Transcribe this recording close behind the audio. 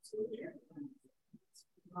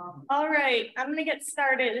All right, I'm going to get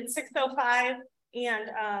started. It's 6:05 and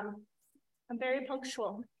I'm very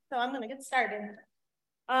punctual, so I'm going to get started.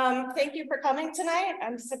 Thank you for coming tonight.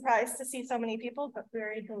 I'm surprised to see so many people, but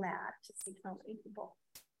very glad to see so many people.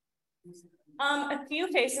 A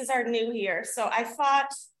few faces are new here, so I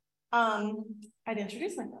thought I'd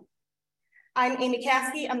introduce myself. I'm Amy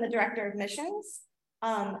Caskey. I'm the Director of Missions.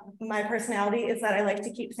 My personality is that I like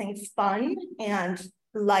to keep things fun and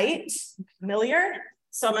light, familiar.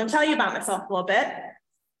 So I'm going to tell you about myself a little bit.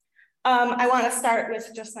 I want to start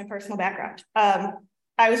with just my personal background.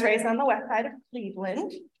 I was raised on the west side of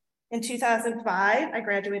Cleveland. In 2005, I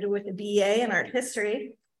graduated with a BA in art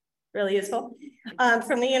history, really useful,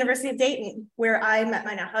 from the University of Dayton, where I met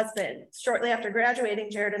my now husband. Shortly after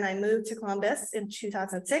graduating, Jared and I moved to Columbus in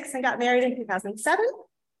 2006 and got married in 2007.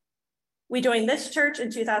 We joined this church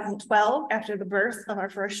in 2012 after the birth of our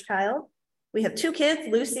first child. We have two kids,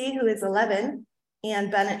 Lucy, who is 11,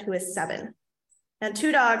 and Bennett, who is 7, and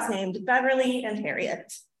two dogs named Beverly and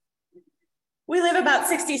Harriet. We live about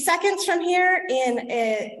 60 seconds from here in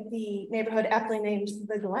the neighborhood aptly named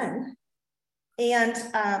The Glen. And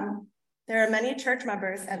there are many church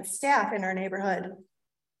members and staff in our neighborhood.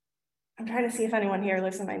 I'm trying to see if anyone here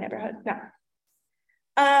lives in my neighborhood. No.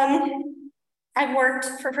 I've worked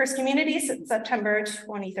for First Community since September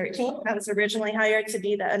 2013. I was originally hired to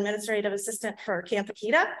be the administrative assistant for Camp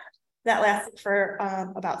Akita. That lasted for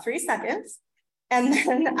about 3 seconds. And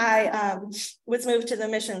then I was moved to the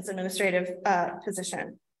missions administrative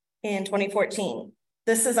position in 2014.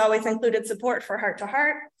 This has always included support for Heart to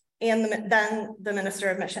Heart and then the Minister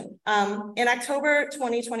of Mission. In October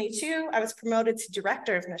 2022, I was promoted to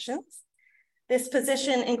Director of Missions. This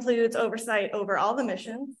position includes oversight over all the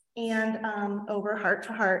missions and over Heart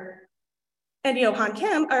to Heart. And Johan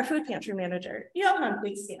Kim, our food pantry manager. Johan,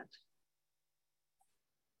 please stand.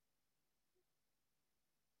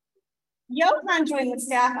 Johan joined the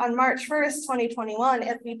staff on March 1st, 2021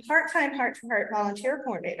 as the part-time Heart to Heart volunteer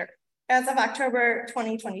coordinator. As of October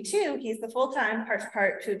 2022, he's the full-time Heart to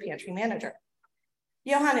Heart food pantry manager.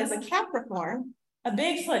 Johan is a Capricorn, a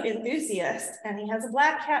Bigfoot enthusiast, and he has a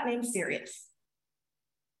black cat named Sirius.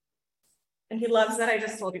 And he loves that I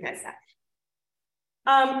just told you guys that.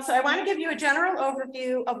 So I want to give you a general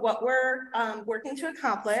overview of what we're working to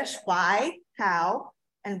accomplish, why, how,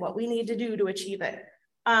 and what we need to do to achieve it.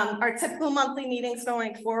 Our typical monthly meetings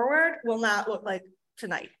going forward will not look like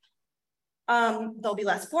tonight. They'll be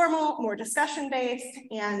less formal, more discussion-based,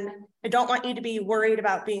 and I don't want you to be worried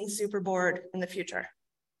about being super bored in the future.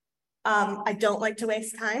 I don't like to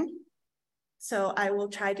waste time, so I will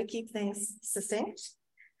try to keep things succinct.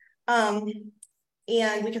 And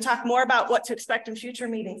we can talk more about what to expect in future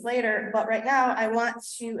meetings later, but right now I want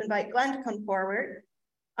to invite Glenn to come forward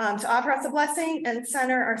to offer us a blessing and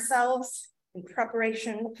center ourselves in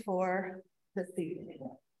preparation for this evening.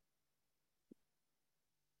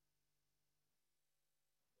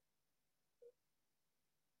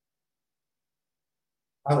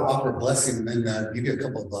 I will offer a blessing and then give you a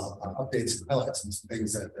couple of updates and highlights and some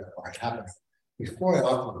things that are happening. Before I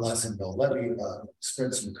offer a blessing, though, let me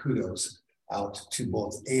spread some kudos out to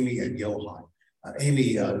both Amy and Johan.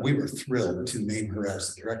 Amy, we were thrilled to name her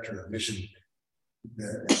as the Director of Mission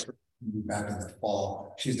back in the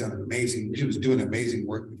fall. She's done amazing. She was doing amazing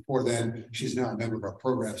work before then. She's now a member of our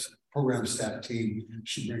program staff team.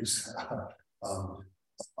 She brings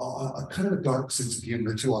a kind of a dark sense of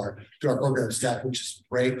humor to our program staff, which is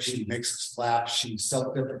great. She makes us laugh. She's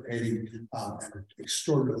self-deprecating and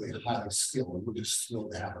extraordinarily highly skilled. And we're just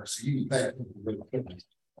thrilled to have her. So you can thank her.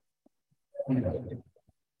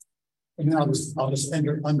 And then I'll just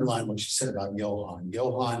underline what she said about Johan.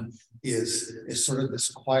 Johan is sort of this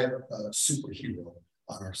quiet superhero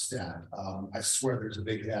on our staff. I swear there's a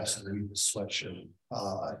big S underneath the sweatshirt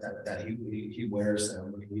that he wears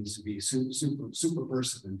when he needs to be super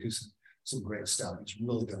person and do some great stuff. He's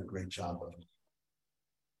really done a great job of it.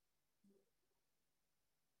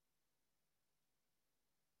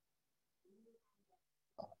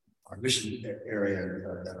 Our mission area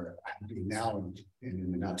that are happening now and in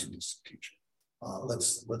the not too distant future.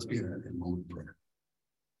 Let's be in a moment of prayer.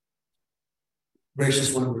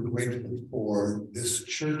 Gracious one, we're grateful for this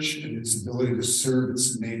church and its ability to serve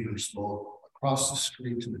its neighbors both across the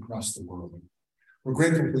street and across the world. We're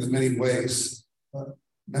grateful for the many ways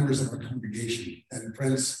members of our congregation and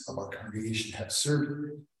friends of our congregation have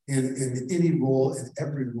served in any role, in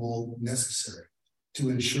every role necessary to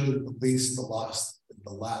ensure that the least, the lost, and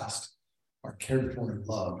the last are cared for and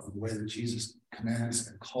loved in the way that Jesus commands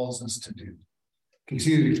and calls us to do.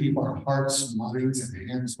 Continue to keep our hearts, minds, and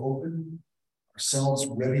hands open, ourselves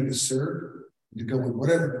ready to serve, to go in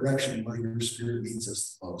whatever direction where your spirit leads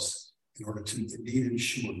us the most, in order to indeed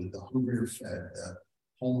ensure that the hungry are fed, the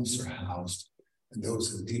homeless are housed, and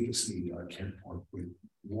those in deepest need are cared for with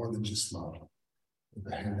more than just love, with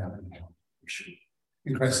the handout and help.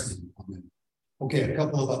 In Christ's name, amen. Okay, a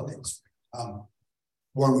couple of updates.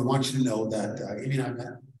 One, we want you to know that Amy and I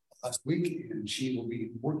met last week, and she will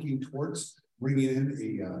be working towards bringing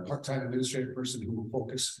in a part-time administrative person who will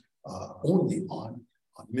focus only on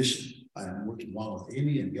mission. I'm working along with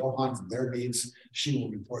Amy and Johan and their needs. She will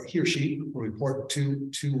report, he or she will report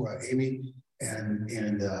to Amy,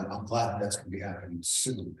 and I'm glad that's going to be happening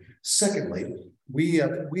soon. Secondly, we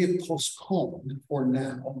have postponed for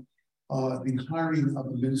now the hiring of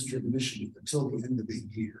a minister of mission until the end of the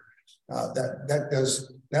year.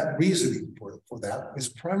 That reasoning for that is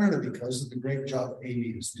primarily because of the great job Amy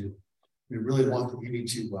is doing. We really want Amy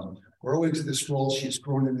to grow into this role. She's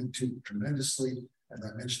grown into tremendously. As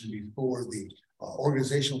I mentioned before, the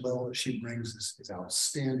organizational level that she brings is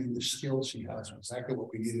outstanding. The skills she has are exactly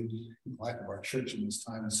what we needed in the life of our church in this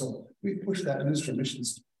time. And so we pushed that minister of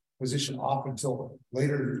missions position off until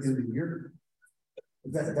later in the year. I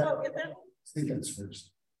think that's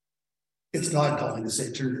first. It's God calling to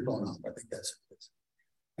say, turn your phone off. I think that's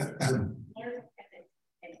it.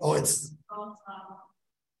 Oh, it's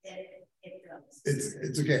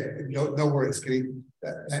okay. No worries, Kitty.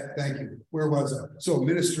 Thank you. Where was I? So,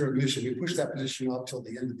 minister of mission. We pushed that position off till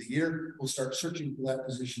the end of the year. We'll start searching for that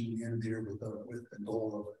position at the end of the year with the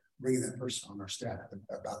goal of bringing that person on our staff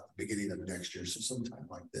about the beginning of next year. So, sometime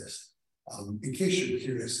like this. In case you're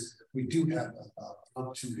curious, we do have an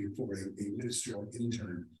opportunity for a ministerial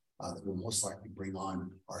intern that will most likely bring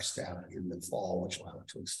on our staff in the fall, which will help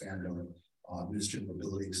to expand on ministerial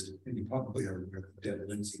abilities. And you probably are aware that Deb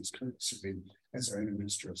Lindsay is currently serving as our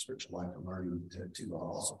minister of spiritual life and learning to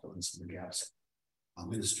also fill in some of the gaps,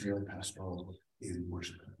 ministerial, pastoral, in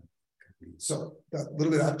worship. So a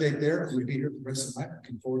little bit of update there. We'll be here for the rest of the night.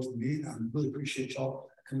 Looking forward to the meeting. I really appreciate y'all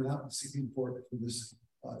coming out and seeking for this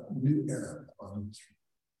new era of ministry.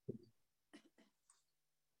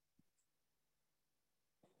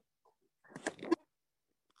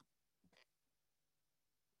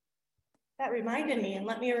 That reminded me, and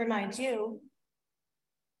let me remind you,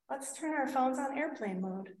 let's turn our phones on airplane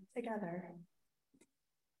mode together.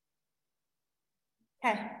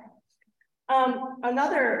 Okay.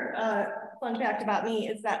 Another fun fact about me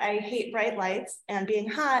is that I hate bright lights and being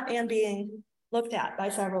hot and being looked at by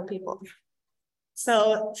several people.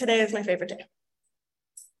 So today is my favorite day.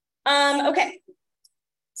 Okay.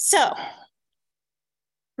 So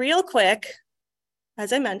real quick,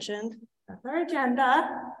 as I mentioned, that's our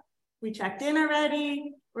agenda. We checked in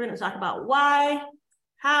already. We're going to talk about why,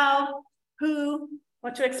 how, who,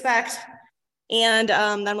 what to expect, and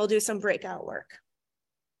then we'll do some breakout work.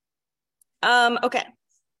 Okay,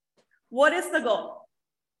 what is the goal?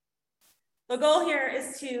 The goal here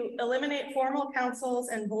is to eliminate formal councils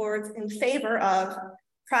and boards in favor of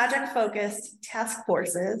project-focused task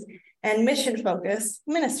forces and mission-focused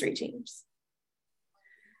ministry teams.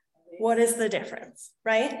 What is the difference,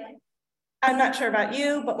 right? I'm not sure about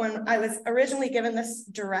you, but when I was originally given this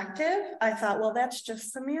directive, I thought, well, that's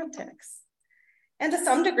just semantics. And to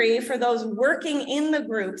some degree, for those working in the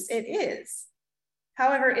groups, it is.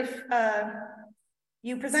 However, if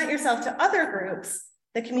you present yourself to other groups,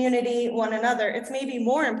 the community, one another, it's maybe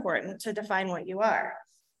more important to define what you are.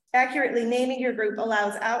 Accurately naming your group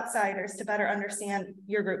allows outsiders to better understand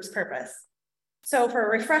your group's purpose. So for a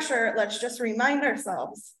refresher, let's just remind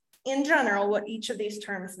ourselves, in general, what each of these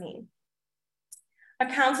terms mean. A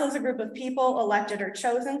council is a group of people elected or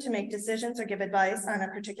chosen to make decisions or give advice on a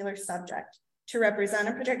particular subject, to represent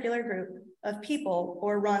a particular group of people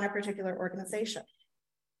or run a particular organization.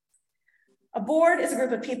 A board is a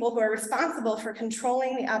group of people who are responsible for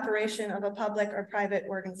controlling the operation of a public or private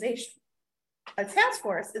organization. A task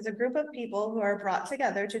force is a group of people who are brought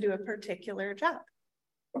together to do a particular job.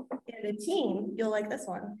 And a team, you'll like this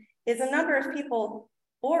one, is a number of people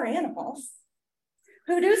or animals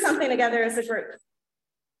who do something together as a group.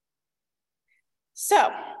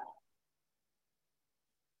 So,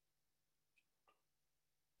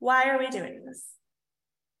 why are we doing this?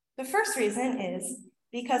 The first reason is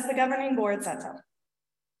because the governing board said so.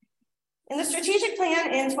 In the strategic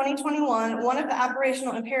plan in 2021, one of the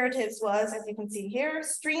operational imperatives was, as you can see here,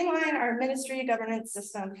 streamline our ministry governance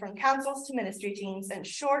system from councils to ministry teams and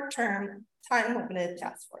short-term, time-limited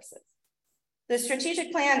task forces. The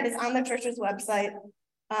strategic plan is on the church's website,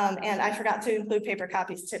 and I forgot to include paper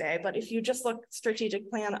copies today, but if you just look strategic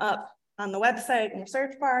plan up on the website in the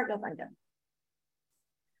search bar, you'll find it.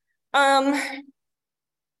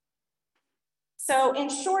 So in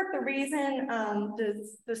short, the reason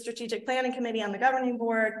the Strategic Planning Committee on the Governing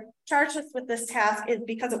Board charged us with this task is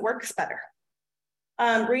because it works better.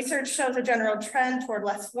 Research shows a general trend toward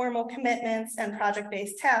less formal commitments, and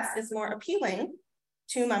project-based tasks is more appealing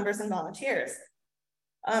to members and volunteers.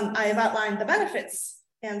 I have outlined the benefits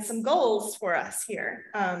and some goals for us here.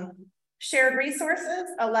 Shared resources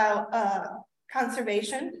allow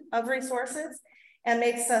conservation of resources and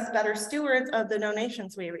makes us better stewards of the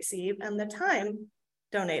donations we receive and the time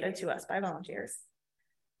donated to us by volunteers.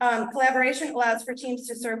 Collaboration allows for teams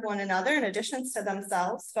to serve one another in addition to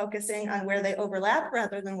themselves, focusing on where they overlap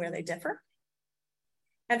rather than where they differ.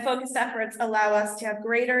 And focused efforts allow us to have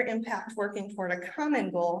greater impact working toward a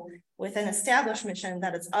common goal with an established mission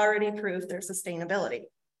that has already proved their sustainability.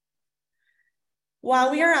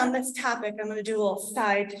 While we are on this topic, I'm going to do a little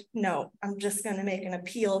side note. I'm just going to make an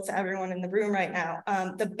appeal to everyone in the room right now.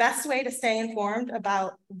 The best way to stay informed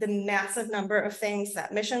about the massive number of things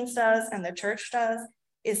that Missions does and the church does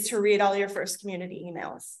is to read all your First Community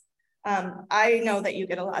emails. I know that you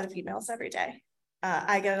get a lot of emails every day.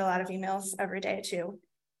 I get a lot of emails every day too.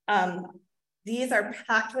 These are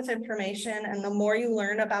packed with information, and the more you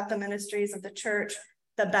learn about the ministries of the church,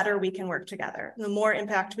 the better we can work together. The more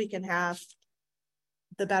impact we can have,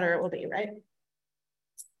 the better it will be, right?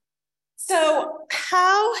 So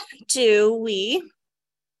how do we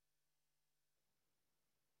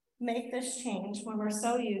make this change when we're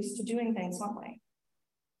so used to doing things one way?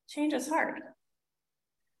 Change is hard. I'm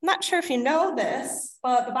not sure if you know this,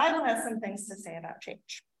 but the Bible has some things to say about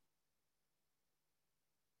change.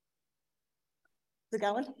 Is it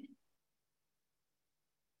going?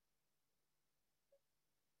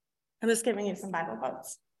 I'm just giving you some Bible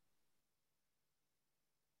quotes.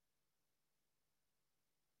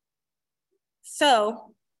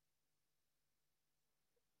 So,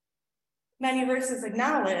 many verses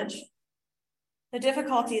acknowledge the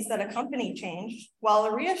difficulties that accompany change while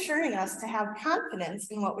reassuring us to have confidence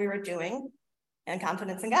in what we were doing and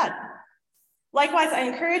confidence in God. Likewise, I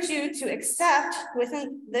encourage you to accept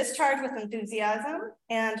within this charge with enthusiasm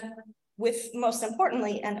and with, most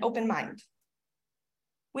importantly, an open mind.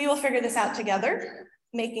 We will figure this out together,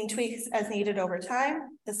 making tweaks as needed over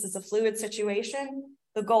time. This is a fluid situation.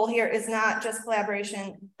 The goal here is not just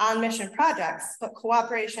collaboration on mission projects, but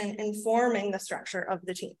cooperation informing the structure of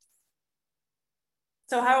the team.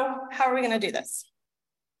 So how are we going to do this?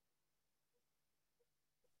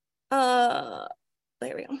 There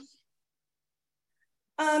we go.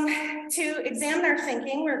 To examine our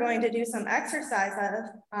thinking, we're going to do some exercises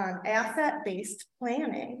on asset-based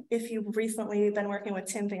planning. If you've recently been working with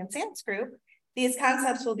Tim Van Sant's group, these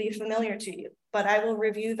concepts will be familiar to you, but I will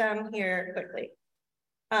review them here quickly.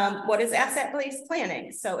 What is asset-based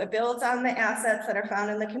planning? So it builds on the assets that are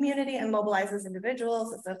found in the community and mobilizes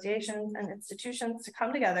individuals, associations, and institutions to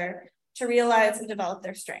come together to realize and develop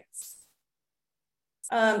their strengths.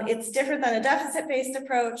 It's different than a deficit-based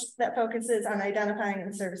approach that focuses on identifying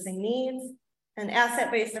and servicing needs. An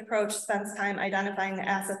asset-based approach spends time identifying the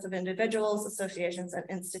assets of individuals, associations, and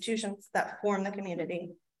institutions that form the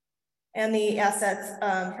community. And the assets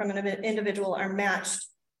from an individual are matched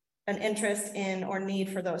an interest in or need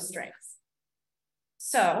for those strengths.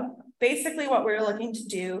 So basically what we're looking to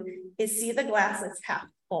do is see the glass as half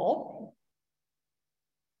full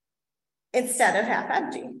instead of half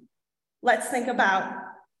empty. Let's think about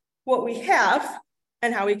what we have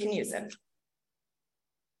and how we can use it.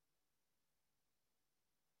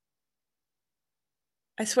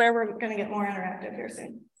 I swear we're going to get more interactive here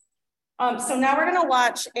soon. So now we're going to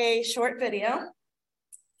watch a short video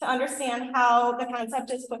to understand how the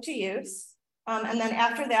concept is put to use. And then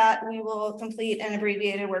after that, we will complete an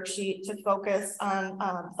abbreviated worksheet to focus on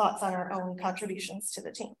thoughts on our own contributions to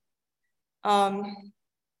the team.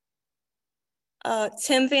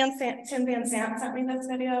 Tim Van Sant sent me this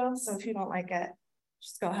video, so if you don't like it,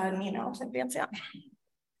 just go ahead and email Tim Van Sant.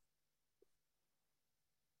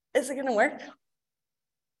 Is it gonna work?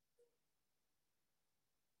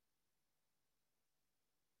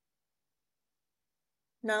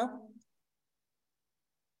 No?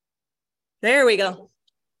 There we go.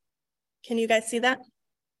 Can you guys see that?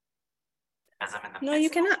 As I'm in the no, you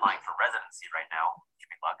cannot. Applying for residency right now. Wish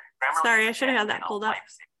me luck. Sorry, I should have had that pulled up.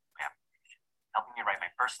 Helping me write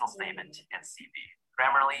my personal statement and CV.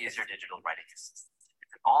 Grammarly is your digital writing assistant.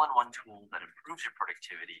 It's an all-in-one tool that improves your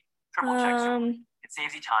productivity, triple checks your work. It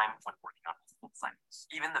saves you time when working on multiple assignments.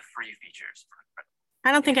 Even the free features are incredible.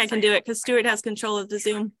 I don't think I can do it because Stuart has control of the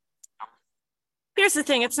Zoom. Here's the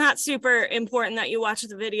thing, it's not super important that you watch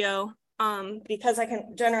the video because I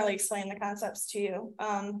can generally explain the concepts to you.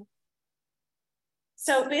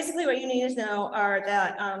 So basically what you need to know are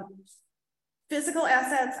that Physical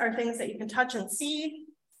assets are things that you can touch and see,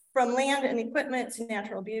 from land and equipment to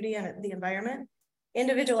natural beauty and the environment.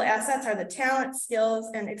 Individual assets are the talent, skills,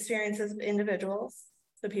 and experiences of individuals,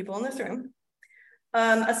 the people in this room.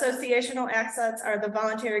 Associational assets are the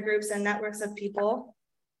voluntary groups and networks of people,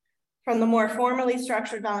 from the more formally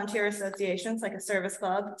structured volunteer associations like a service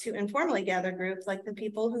club to informally gathered groups like the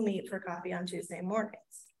people who meet for coffee on Tuesday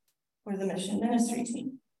mornings, or the mission ministry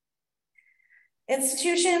team.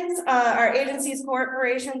 Institutions are agencies,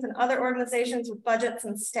 corporations, and other organizations with budgets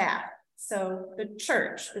and staff. So the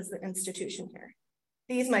church is the institution here.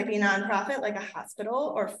 These might be nonprofit, like a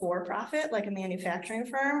hospital, or for-profit, like a manufacturing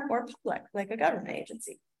firm, or public, like a government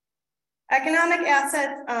agency. Economic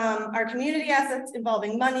assets are community assets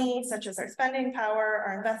involving money, such as our spending power,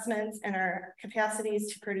 our investments, and our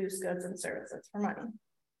capacities to produce goods and services for money.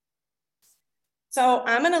 So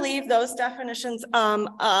I'm going to leave those definitions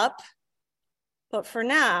up. But for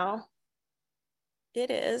now,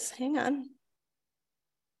 it is, hang on,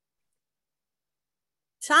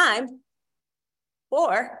 time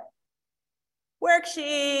for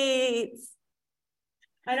worksheets.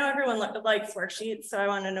 I know everyone likes worksheets, so I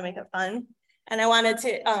wanted to make it fun. And I wanted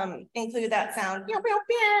to include that sound, pew, pew,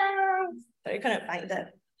 pew, but I couldn't find it,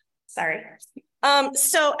 sorry.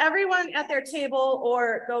 So everyone at their table,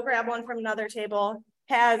 or go grab one from another table,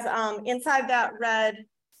 has inside that red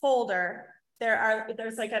folder,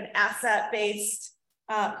 there's like an asset-based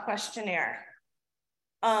questionnaire.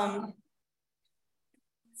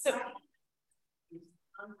 So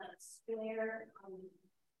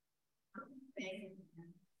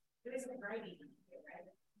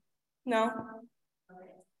no.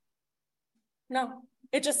 No,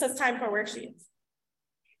 it just says time for worksheets.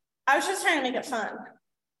 I was just trying to make it fun.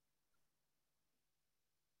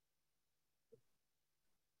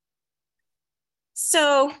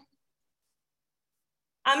 So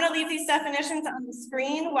I'm going to leave these definitions on the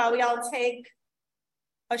screen while we all take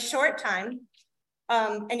a short time.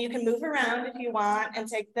 And you can move around if you want and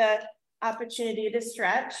take the opportunity to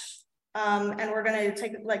stretch. And we're going to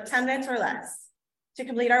take like 10 minutes or less to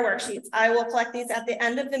complete our worksheets. I will collect these at the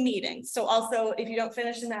end of the meeting. So also, if you don't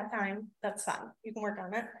finish in that time, that's fine. You can work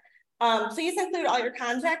on it. Please include all your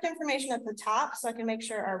contact information at the top so I can make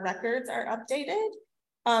sure our records are updated.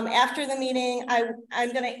 After the meeting,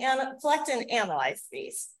 I'm going to collect and analyze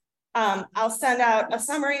these. I'll send out a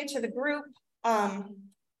summary to the group.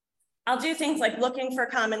 I'll do things like looking for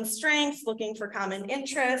common strengths, looking for common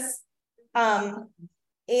interests. And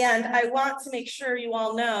I want to make sure you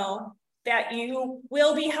all know that you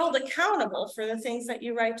will be held accountable for the things that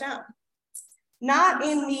you write down. Not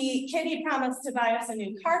in the Kitty promised to buy us a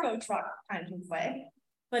new cargo truck kind of way,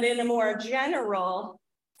 but in a more general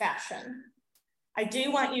fashion. I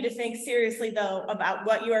do want you to think seriously, though, about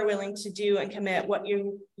what you are willing to do and commit, what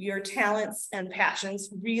your talents and passions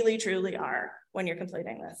really, truly are when you're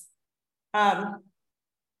completing this.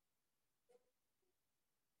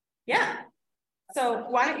 Yeah. So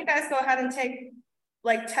why don't you guys go ahead and take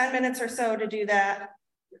like 10 minutes or so to do that.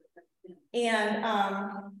 And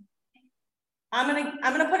I'm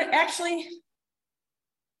gonna put it, actually,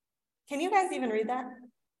 can you guys even read that?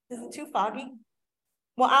 Is it too foggy?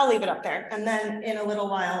 Well, I'll leave it up there. And then in a little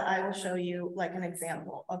while, I will show you like an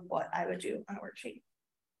example of what I would do on a worksheet.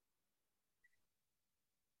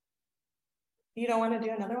 You don't want to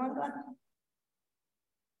do another one, Glenn?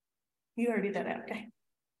 You already did it, okay.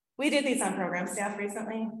 We did these on program staff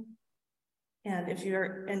recently. And if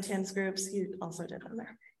you're in Tim's groups, you also did them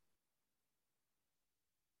there.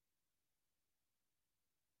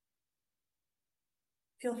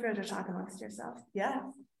 Feel free to talk amongst yourself. Yeah.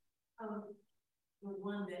 The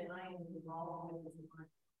one that I am involved with is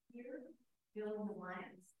here, fill in the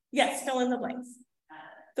blanks. Yes, fill in the blanks.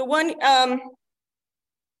 The one,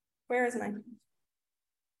 where is mine?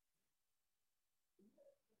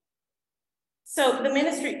 So the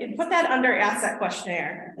ministry, put that under asset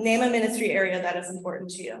questionnaire. Name a ministry area that is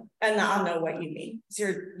important to you, and I'll know what you mean.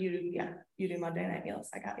 So you do Monday night meals.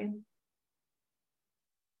 I got you.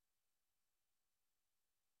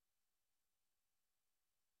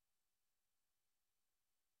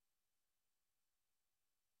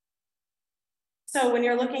 So when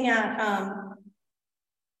you're looking at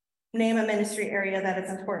name a ministry area that is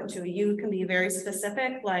important to you, you can be very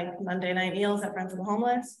specific, like Monday night meals at Friends of the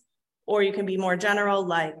Homeless, or you can be more general,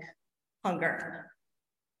 like hunger.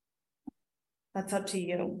 That's up to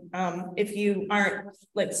you. If you aren't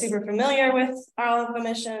like super familiar with all of the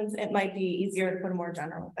missions, it might be easier to put a more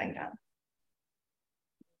general thing down.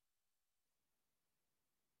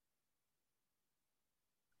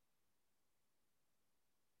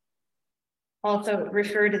 Also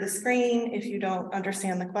refer to the screen if you don't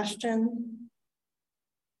understand the question.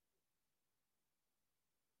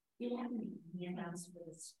 You have any handouts for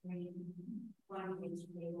the screen?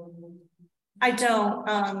 I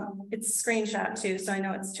don't, it's a screenshot too, so I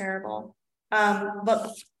know it's terrible.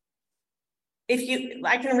 But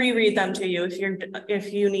I can reread them to you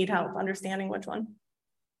if you need help understanding which one.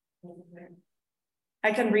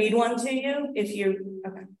 I can read one to you if you,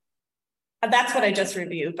 okay. That's what I just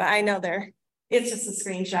reviewed, but I know it's just a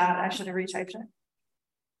screenshot. I should have retyped it.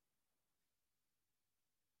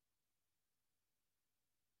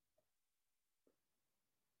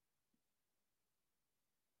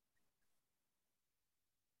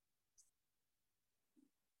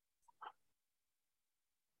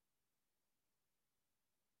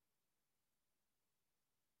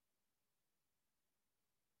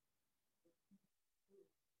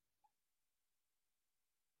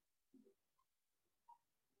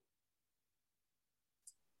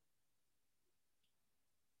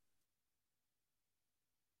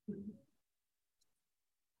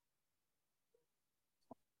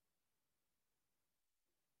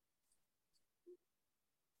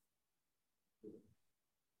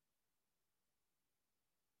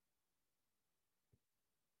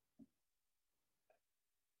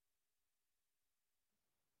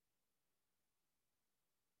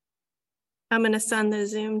 I'm going to send the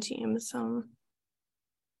Zoom team some.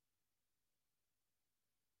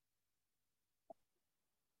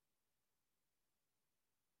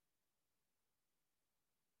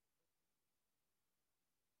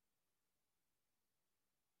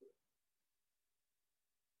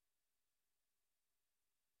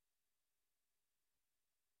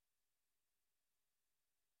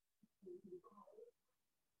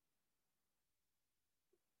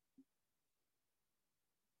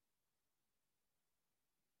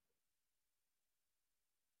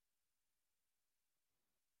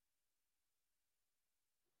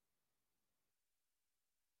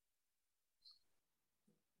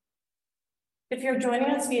 If you're joining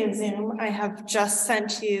us via Zoom, I have just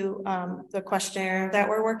sent you the questionnaire that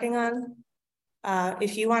we're working on.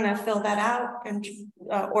 If you want to fill that out and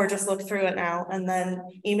or just look through it now and then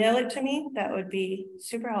email it to me, that would be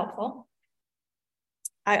super helpful.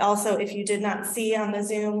 I also, if you did not see on the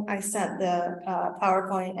Zoom, I sent the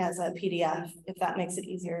PowerPoint as a PDF, if that makes it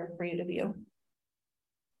easier for you to view.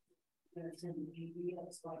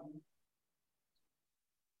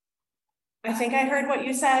 I think I heard what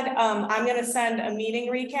you said. I'm going to send a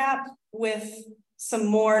meeting recap with some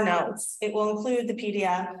more notes. It will include the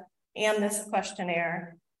PDF and this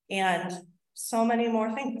questionnaire and so many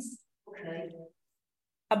more things. Okay.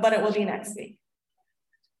 But it will be next week.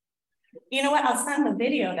 You know what? I'll send the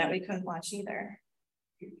video that we couldn't watch either,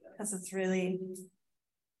 because it's really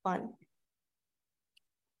fun.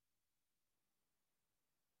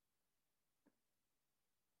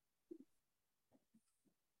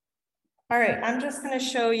 All right, I'm just going to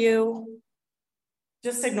show you.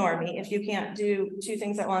 Just ignore me. If you can't do two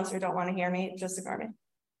things at once or don't want to hear me, just ignore me.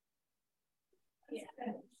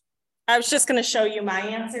 Yeah. I was just going to show you my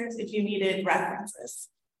answers if you needed references.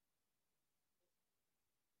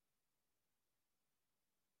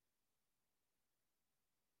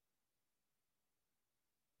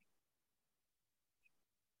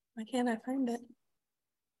 Why can't I find it?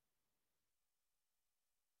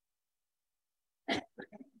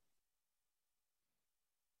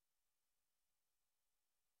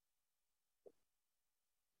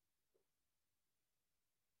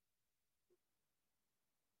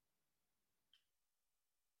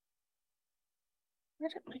 Where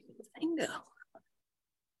did my thing go?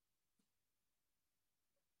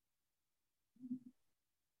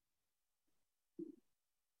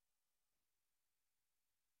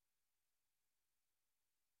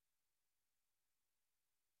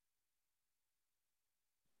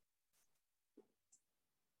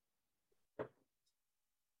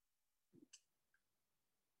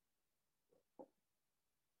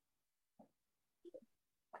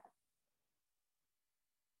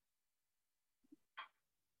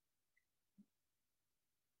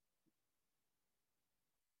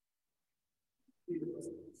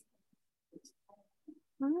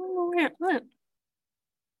 I don't know where it went.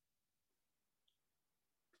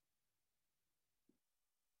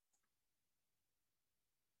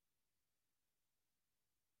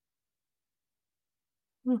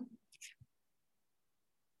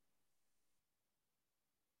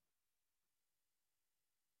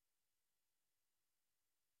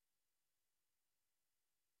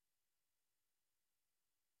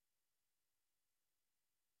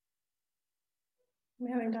 I'm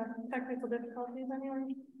having technical difficulties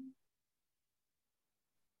anyway.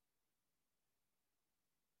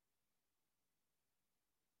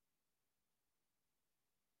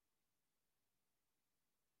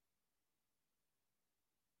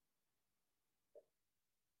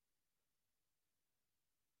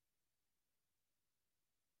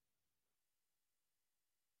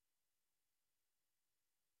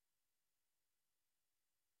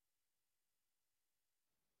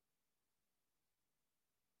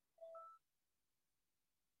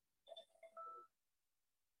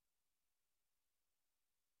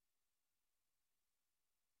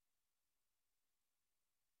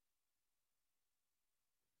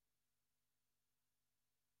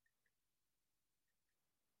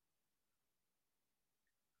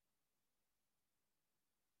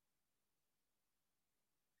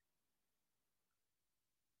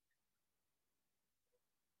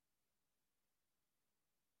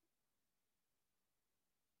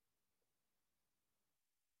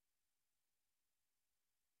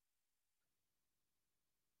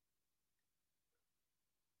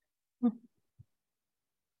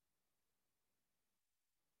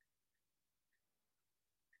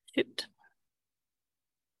 Shoot.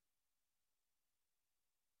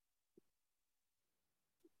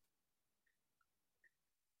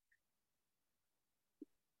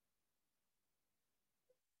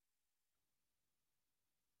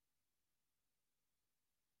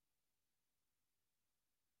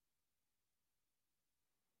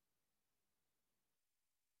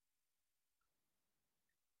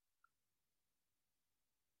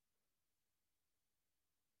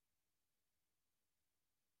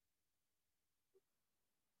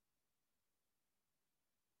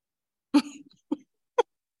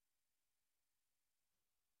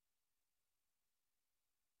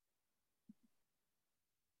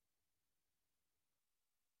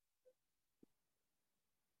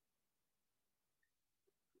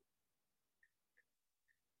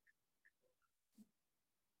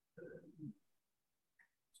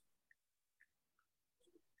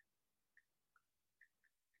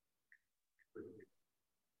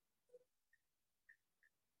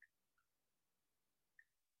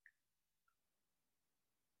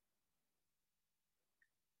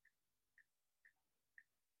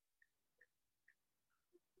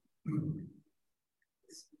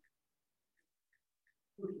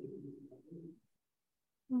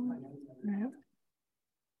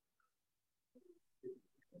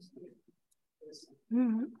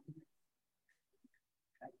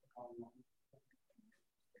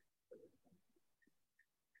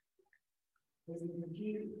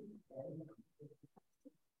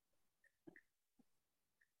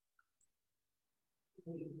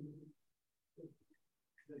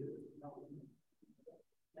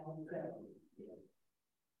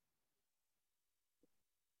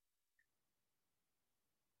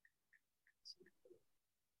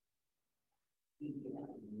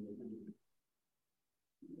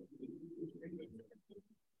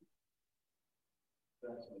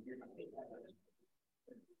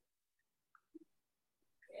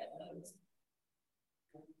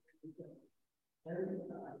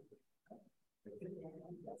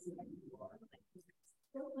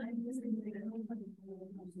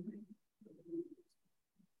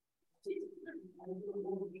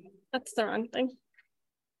 That's the wrong thing.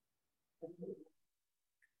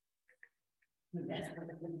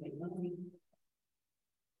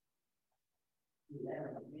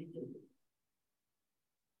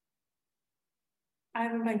 I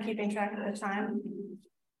haven't been keeping track of the time.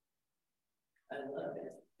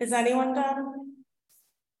 Is anyone done?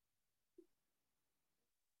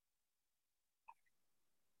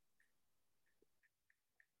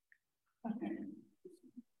 Okay.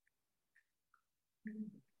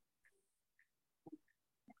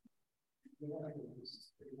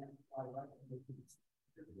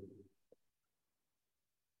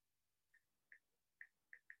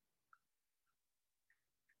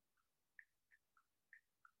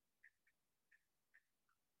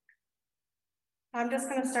 I'm just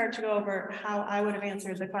going to start to go over how I would have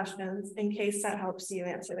answered the questions in case that helps you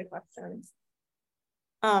answer the questions.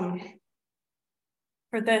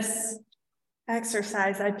 For this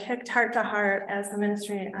exercise, I picked Heart to Heart as the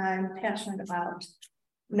ministry I'm passionate about,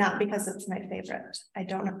 not because it's my favorite. I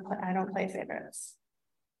don't play favorites,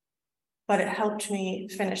 but it helped me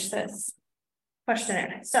finish this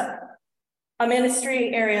questionnaire. So, a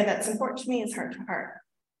ministry area that's important to me is Heart to Heart.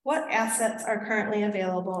 What assets are currently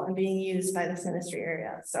available and being used by this ministry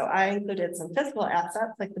area? So I included some physical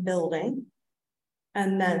assets like the building,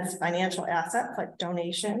 and then financial assets like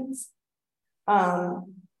donations, and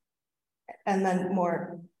then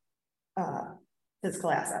more physical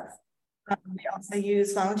assets. We also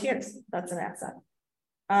use volunteers, that's an asset.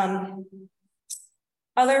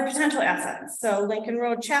 Other potential assets, so Lincoln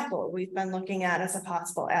Road Chapel, we've been looking at as a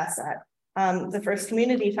possible asset. The First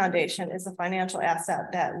Community Foundation is a financial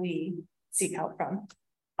asset that we seek help from.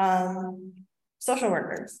 Social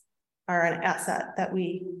workers are an asset that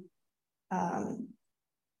we can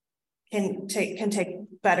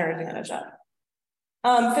take better advantage of.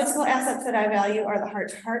 Physical assets that I value are the Heart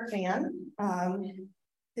to Heart van.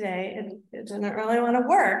 Today, it didn't really want to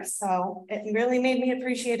work, so it really made me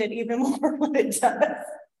appreciate it even more when it does.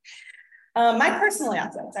 My personal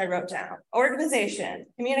assets I wrote down: organization,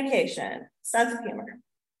 communication, sense of humor.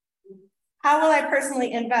 How will I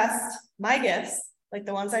personally invest my gifts, like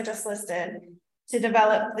the ones I just listed, to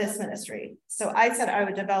develop this ministry? So I said I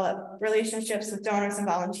would develop relationships with donors and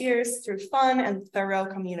volunteers through fun and thorough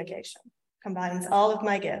communication. Combines all of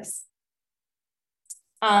my gifts.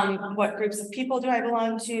 What groups of people do I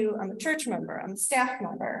belong to? I'm a church member, I'm a staff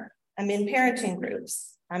member, I'm in parenting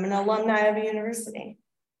groups, I'm an alumni of a university.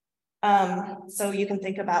 So you can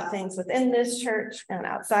think about things within this church and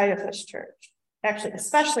outside of this church. Actually,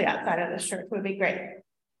 especially outside of this church would be great.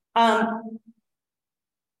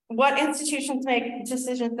 What institutions make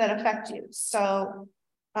decisions that affect you? So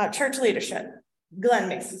church leadership, Glenn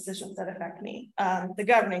makes decisions that affect me. The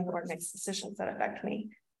governing board makes decisions that affect me.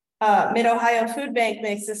 Mid-Ohio Food Bank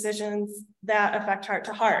makes decisions that affect Heart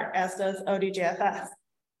to Heart, as does ODJFS.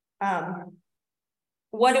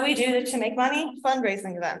 What do we do to make money?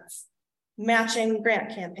 Fundraising events, matching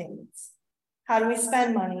grant campaigns. How do we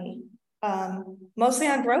spend money? Mostly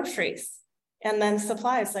on groceries and then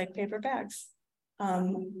supplies like paper bags.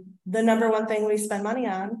 The number one thing we spend money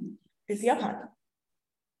on is the hunt.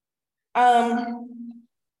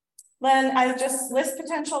 Then I just list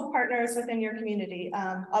potential partners within your community.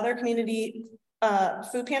 Other community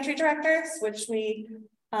food pantry directors, which we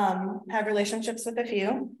have relationships with a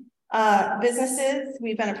few. Businesses,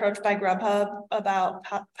 we've been approached by Grubhub about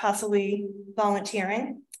possibly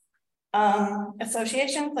volunteering.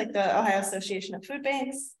 Associations like the Ohio Association of Food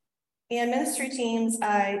Banks, and ministry teams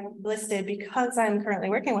I listed because I'm currently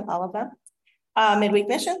working with all of them. Midweek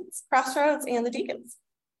Missions, Crossroads, and the Deacons.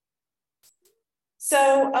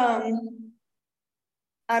 So I'm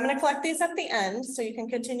going to collect these at the end so you can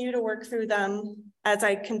continue to work through them as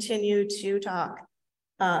I continue to talk.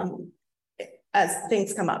 As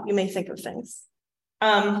things come up, you may think of things.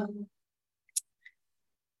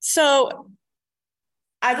 So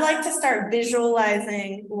I'd like to start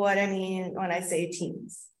visualizing what I mean when I say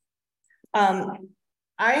teams. I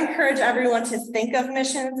encourage everyone to think of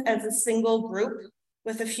missions as a single group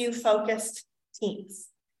with a few focused teams.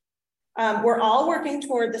 We're all working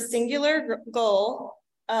toward the singular goal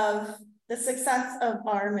of the success of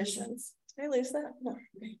our missions. Did I lose that? No.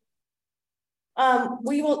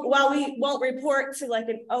 While we won't report to like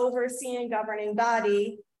an overseeing governing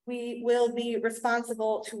body, we will be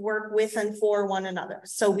responsible to work with and for one another.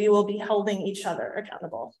 So we will be holding each other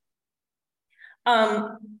accountable.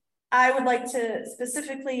 I would like to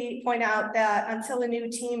specifically point out that until a new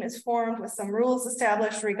team is formed with some rules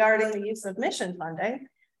established regarding the use of mission funding,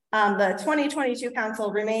 the 2022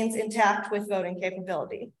 council remains intact with voting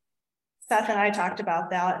capability. Seth and I talked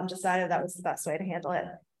about that and decided that was the best way to handle it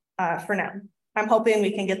for now. I'm hoping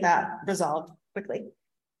we can get that resolved quickly.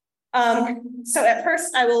 So at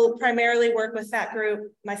first, I will primarily work with that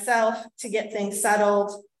group myself to get things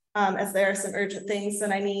settled, as there are some urgent things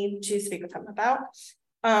that I need to speak with them about.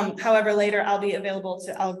 However, later I'll be available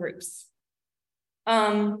to all groups.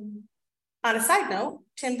 On a side note,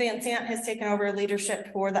 Tim Van Sant has taken over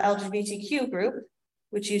leadership for the LGBTQ group,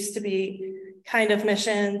 which used to be kind of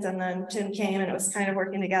missions, and then Tim came and it was kind of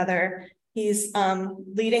working together. He's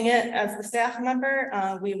leading it as the staff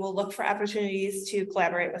member. We will look for opportunities to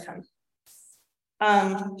collaborate with him.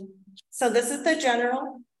 So this is the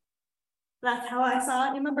general. That's how I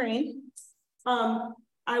saw it in my brain.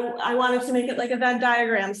 I wanted to make it like a Venn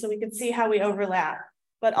diagram so we could see how we overlap,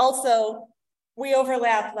 but also we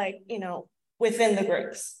overlap like, you know, within the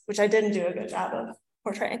groups, which I didn't do a good job of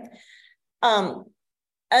portraying.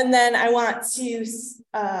 And then I want to you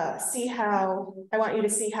to see how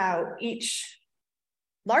each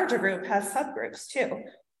larger group has subgroups too,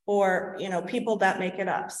 or, you know, people that make it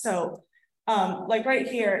up. So like right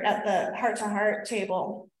here at the Heart to Heart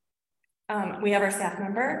table, we have our staff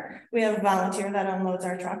member, we have a volunteer that unloads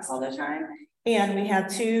our trucks all the time, and we have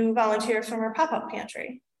 2 volunteers from our pop-up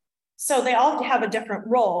pantry. So they all have a different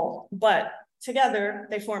role, but together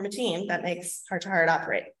they form a team that makes Heart to Heart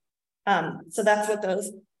operate. So that's what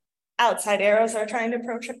those outside arrows are trying to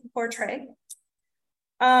portray.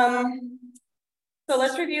 So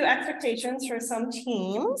let's review expectations for some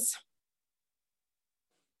teams.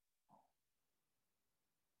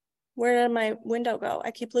 Where did my window go?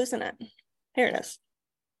 I keep losing it. Here it is.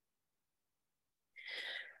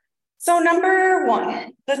 So number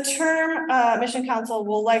 1, the term Mission Council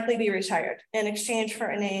will likely be retired in exchange for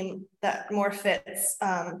a name that more fits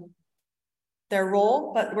their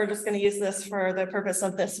role, but we're just going to use this for the purpose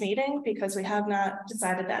of this meeting because we have not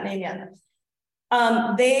decided that name yet.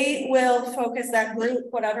 They will focus, that group,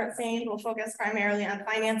 whatever it's named, will focus primarily on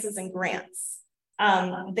finances and grants.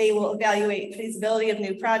 They will evaluate feasibility of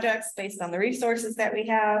new projects based on the resources that we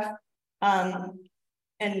have,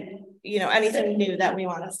 and you know, anything new that we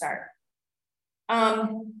want to start.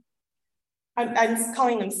 I'm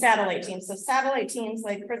calling them satellite teams. So satellite teams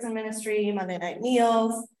like Prison Ministry, Monday Night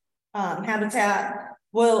Meals, Habitat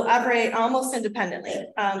will operate almost independently.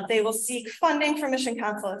 They will seek funding from Mission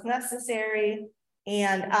Council if necessary,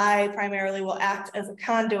 and I primarily will act as a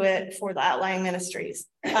conduit for the outlying ministries.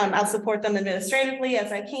 I'll support them administratively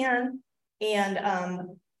as I can,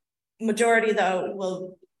 and majority though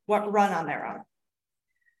will run on their own.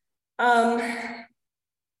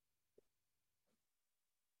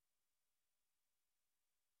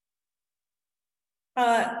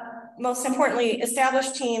 Most importantly,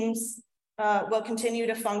 established teams will continue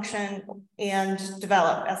to function and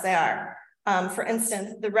develop as they are. For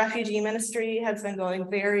instance, the refugee ministry has been going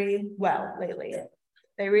very well lately.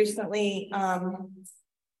 They recently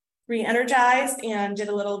re-energized and did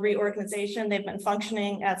a little reorganization. They've been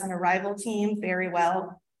functioning as an arrival team very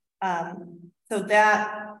well. So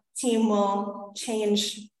that team will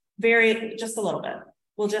change just a little bit.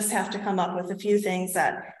 We'll just have to come up with a few things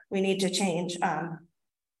that we need to change.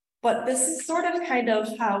 But this is sort of kind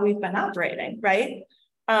of how we've been operating, right?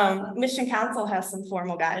 Mission Council has some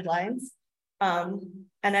formal guidelines. And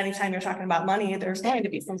anytime you're talking about money, there's going to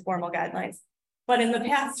be some formal guidelines. But in the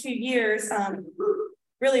past few years,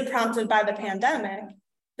 really prompted by the pandemic,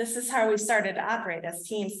 this is how we started to operate as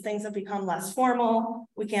teams. Things have become less formal.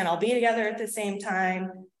 We can't all be together at the same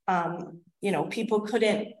time. You know, people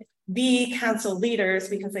couldn't be council leaders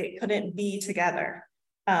because they couldn't be together.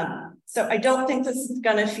 So I don't think this is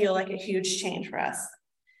going to feel like a huge change for us.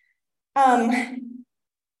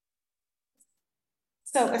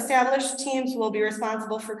 So established teams will be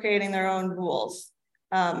responsible for creating their own rules.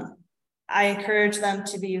 I encourage them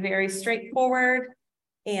to be very straightforward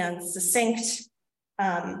and succinct,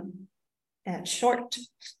 and short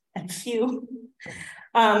and few.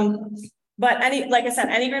 But like I said,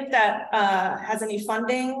 any group that has any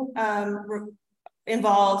funding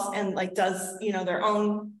involves and like does, you know, their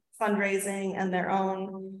own fundraising and their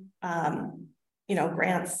own, you know,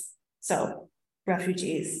 grants. So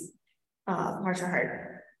refugees, Heart to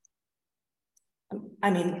Heart.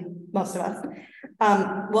 I mean, most of us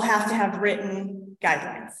will have to have written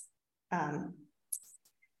guidelines.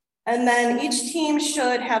 And then each team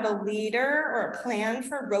should have a leader or a plan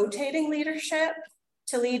for rotating leadership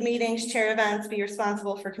to lead meetings, chair events, be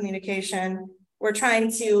responsible for communication. We're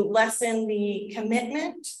trying to lessen the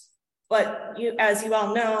commitment, but as you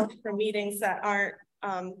all know, for meetings that aren't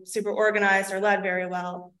super organized or led very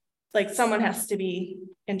well, like someone has to be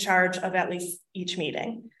in charge of at least each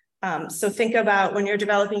meeting. So think about when you're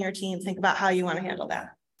developing your team, think about how you want to handle that.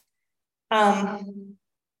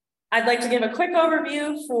 I'd like to give a quick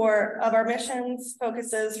overview of our missions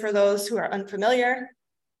focuses for those who are unfamiliar.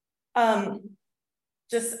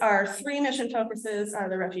 Just our 3 mission focuses are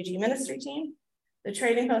the refugee ministry team, the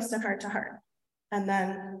trading post, and Heart to Heart, and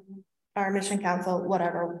then our mission council,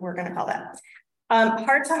 whatever we're going to call that.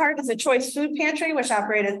 Heart to Heart is a choice food pantry which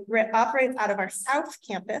operates out of our South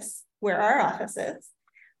campus, where our office is.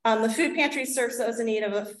 The food pantry serves those in need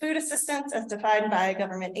of food assistance as defined by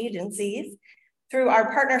government agencies through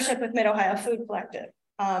our partnership with Mid-Ohio Food Collective.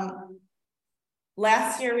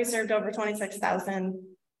 Last year, we served over 26,000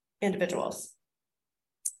 individuals.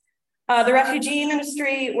 The refugee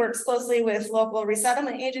ministry works closely with local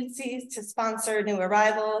resettlement agencies to sponsor new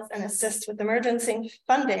arrivals and assist with emergency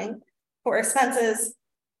funding for expenses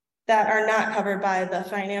that are not covered by the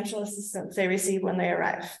financial assistance they receive when they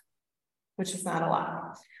arrive, which is not a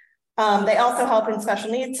lot. They also help in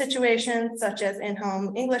special needs situations, such as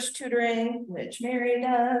in-home English tutoring, which Mary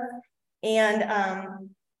does, and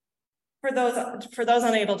for those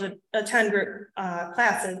unable to attend group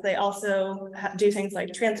classes, they also do things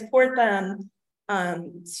like transport them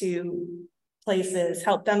to places,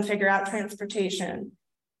 help them figure out transportation,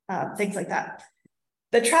 things like that.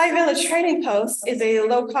 The Tri-Village Trading Post is a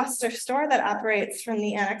low-cost store that operates from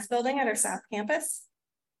the Annex building at our South campus.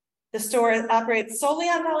 The store operates solely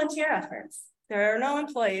on volunteer efforts. There are no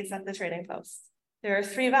employees at the Trading Post. There are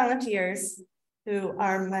 3 volunteers who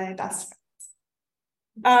are my best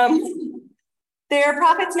friends. Their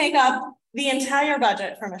profits make up the entire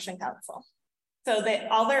budget for Mission Council. So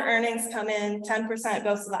all their earnings come in, 10%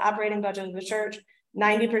 goes to the operating budget of the church,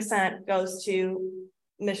 90% goes to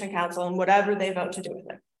Mission Council and whatever they vote to do with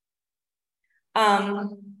it.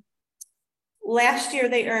 Last year,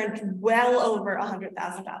 they earned well over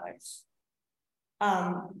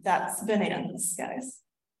 $100,000. That's bananas, guys.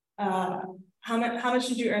 How much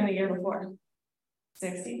did you earn the year before?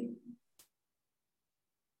 60?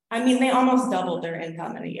 I mean, they almost doubled their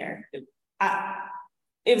income in a year. It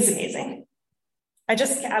was amazing. I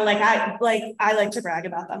like to brag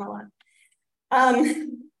about them a lot.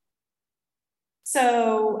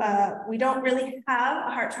 So we don't really have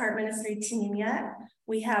a Heart to Heart ministry team yet.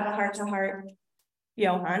 We have a Heart to Heart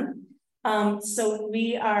Johan. So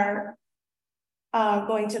we are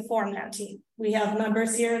going to form that team. We have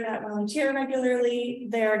members here that volunteer regularly.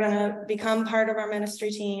 They're going to become part of our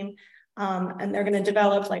ministry team. And they're going to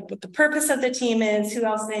develop like what the purpose of the team is, who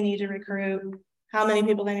else they need to recruit, how many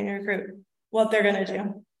people they need to recruit, what they're going to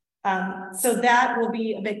do. So that will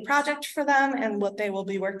be a big project for them and what they will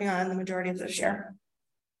be working on the majority of this year.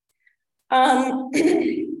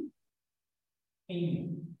 Amy.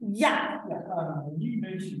 Yeah. When you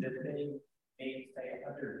mentioned that they made, say,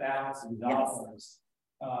 $100,000,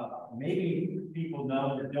 maybe people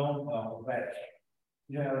know or don't know, but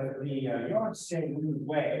the yard sale moved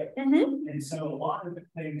away, and so a lot of the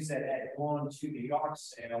things that had gone to the yard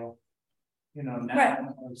sale, now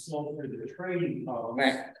are sold for the trading post.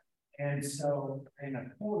 Right. And so, and of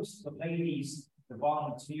course, the ladies, the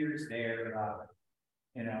volunteers there,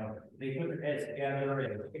 they put their heads together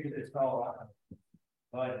and figured this all out.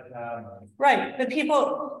 But right, the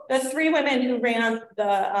 3 women who ran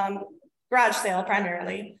the garage sale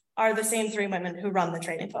primarily are the same 3 women who run the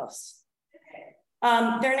trading post.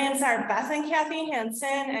 Their names are Beth and Kathy Hansen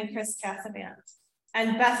and Chris Cassavant.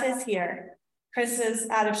 And Beth is here. Chris is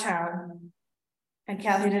out of town. And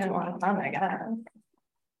Kathy didn't want to come, I guess.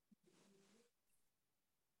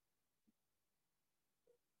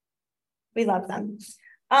 We love them.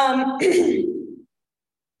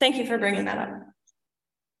 Thank you for bringing that up.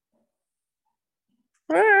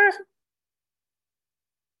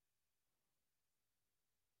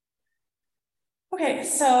 Okay,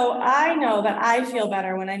 so I know that I feel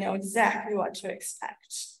better when I know exactly what to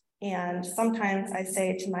expect. And sometimes I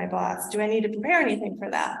say to my boss, do I need to prepare anything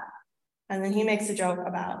for that? And then he makes a joke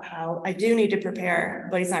about how I do need to prepare,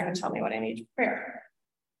 but he's not going to tell me what I need to prepare.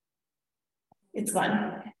 It's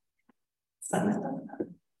fun. So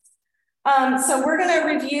we're going to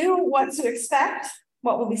review what to expect,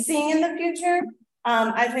 what we'll be seeing in the future.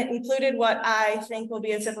 I've included what I think will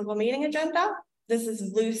be a typical meeting agenda. This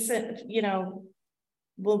is loose,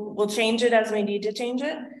 we'll change it as we need to change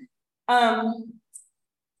it.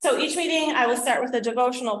 So each meeting I will start with a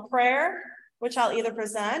devotional prayer, which I'll either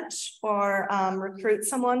present or recruit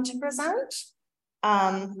someone to present.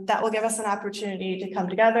 That will give us an opportunity to come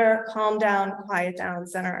together, calm down, quiet down,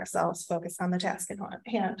 center ourselves, focus on the task at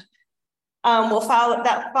hand. We'll follow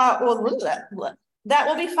that. That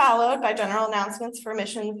will be followed by general announcements for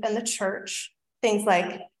missions and the church. Things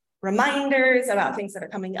like reminders about things that are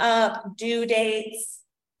coming up, due dates,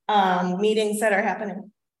 meetings that are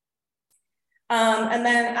happening. And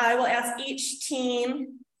then I will ask each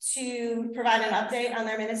team to provide an update on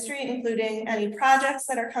their ministry, including any projects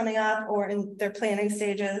that are coming up or in their planning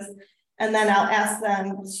stages. And then I'll ask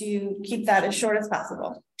them to keep that as short as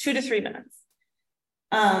possible, 2 to 3 minutes.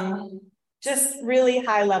 Just really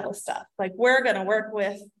high level stuff. Like we're going to work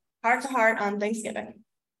with Heart to Heart on Thanksgiving.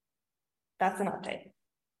 That's an update.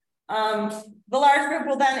 The large group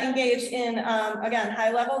will then engage in, again,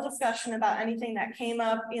 high level discussion about anything that came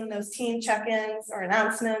up in those team check-ins or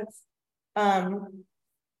announcements.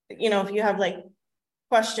 If you have like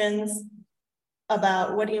questions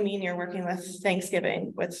about what do you mean you're working with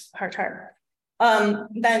Thanksgiving with Heart to Heart.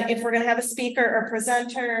 Then if we're going to have a speaker or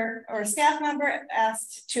presenter or a staff member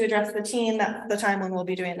asked to address the team, that's the time when we'll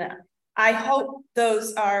be doing that. I hope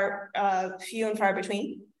those are few and far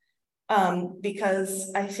between,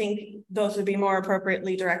 because I think those would be more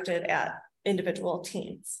appropriately directed at individual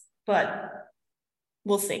teams, but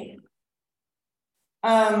we'll see.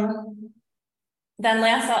 Then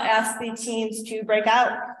last, I'll ask the teams to break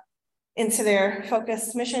out into their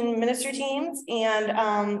focused mission ministry teams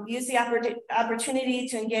and use the opportunity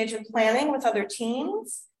to engage in planning with other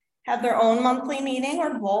teams, have their own monthly meeting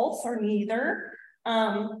or both or neither.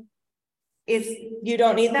 If you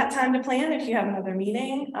don't need that time to plan, if you have another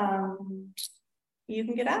meeting, you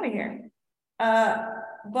can get out of here. But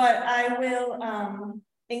I will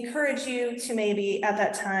encourage you to maybe at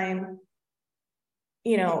that time,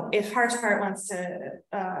 if Heart to Heart wants to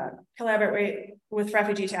collaborate with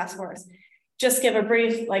Refugee Task Force, just give a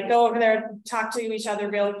brief, go over there, talk to each other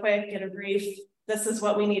real quick, get a brief. This is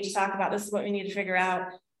what we need to talk about. This is what we need to figure out.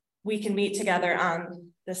 We can meet together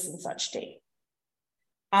on this and such date.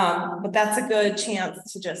 But that's a good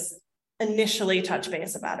chance to just initially touch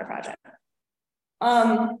base about a project.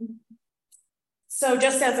 So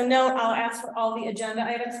just as a note, I'll ask for all the agenda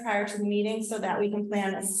items prior to the meeting so that we can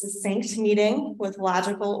plan a succinct meeting with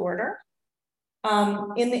logical order.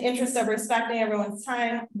 In the interest of respecting everyone's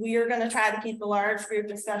time, we are going to try to keep the large group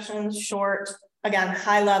discussions short, again,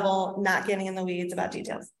 high level, not getting in the weeds about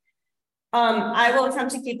details. I will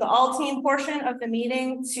attempt to keep the all team portion of the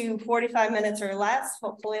meeting to 45 minutes or less,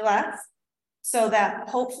 hopefully less, so that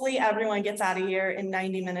hopefully everyone gets out of here in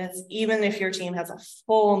 90 minutes, even if your team has a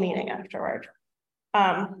full meeting afterward.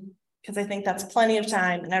 Because I think that's plenty of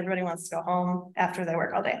time and everybody wants to go home after they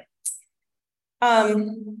work all day.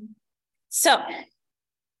 So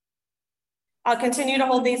I'll continue to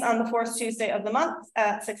hold these on the 4th Tuesday of the month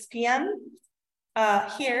at 6 p.m.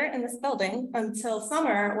 Here in this building until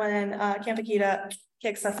summer when Camp Akita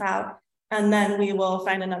kicks us out, and then we will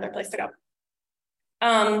find another place to go.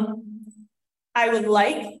 I would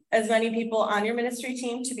like as many people on your ministry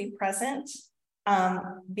team to be present,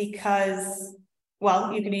 because,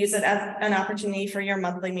 well, you can use it as an opportunity for your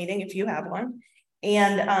monthly meeting if you have one.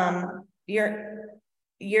 And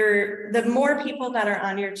the more people that are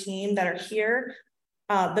on your team that are here,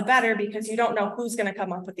 the better, because you don't know who's going to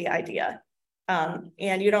come up with the idea.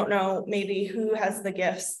 And you don't know maybe who has the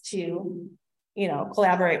gifts to,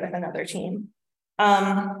 collaborate with another team.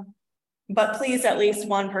 But please, at least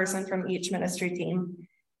one person from each ministry team.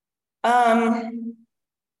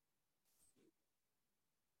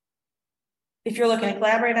 If you're looking to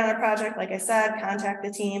collaborate on a project, like I said, contact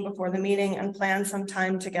the team before the meeting and plan some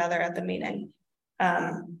time together at the meeting,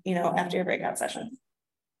 after your breakout session.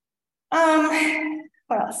 What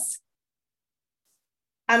else?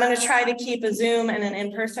 I'm going to try to keep a Zoom and an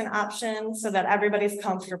in-person option so that everybody's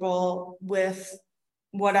comfortable with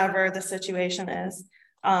whatever the situation is.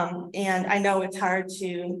 And I know it's hard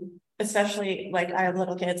to, especially like I have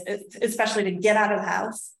little kids, especially to get out of the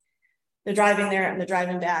house. The driving there and the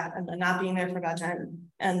driving back and the not being there for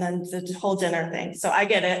bedtime and then the whole dinner thing. So I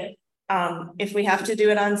get it. If we have to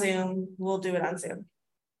do it on Zoom, we'll do it on Zoom.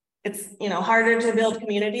 It's, harder to build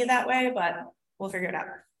community that way, but we'll figure it out.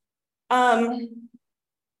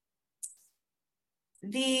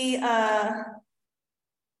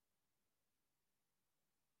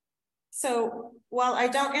 So while I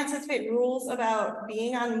don't anticipate rules about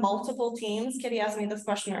being on multiple teams, Kitty asked me this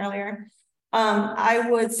question earlier. I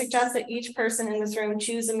would suggest that each person in this room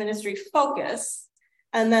choose a ministry focus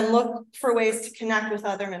and then look for ways to connect with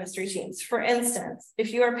other ministry teams. For instance,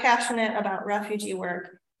 if you are passionate about refugee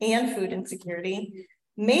work and food insecurity,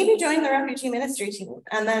 maybe join the refugee ministry team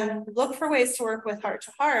and then look for ways to work with Heart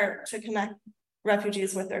to Heart to connect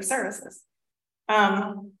refugees with their services.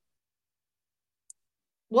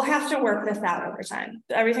 We'll have to work this out over time.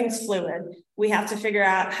 Everything's fluid. We have to figure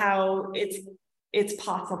out how it's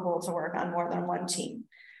possible to work on more than one team,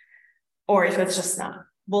 or if it's just not.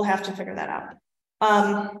 We'll have to figure that out.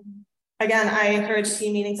 Again, I encourage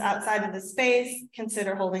team meetings outside of the space.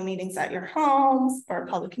 Consider holding meetings at your homes or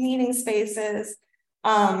public meeting spaces.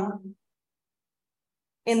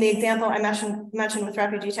 In the example I mentioned with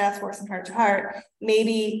Refugee Task Force and Heart to Heart,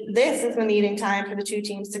 maybe this is the meeting time for the two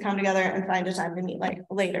teams to come together and find a time to meet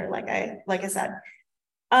later, like I said.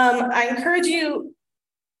 I encourage you,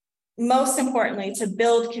 most importantly, to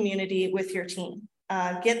build community with your team.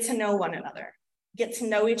 Get to know one another. Get to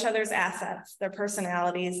know each other's assets, their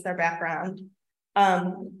personalities, their background.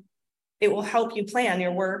 It will help you plan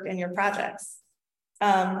your work and your projects.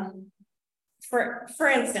 For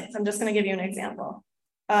instance, I'm just going to give you an example.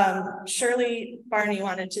 Shirley Barney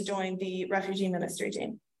wanted to join the refugee ministry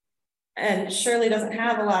team. And Shirley doesn't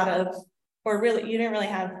have a lot of, you didn't really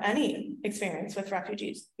have any experience with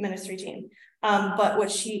refugee ministry team. But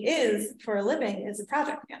what she is for a living is a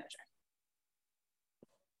project manager.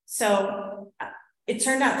 So it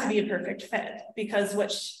turned out to be a perfect fit because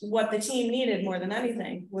what the team needed more than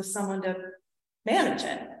anything was someone to manage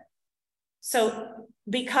it. So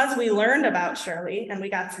because we learned about Shirley and we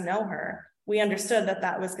got to know her, we understood that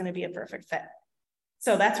that was going to be a perfect fit.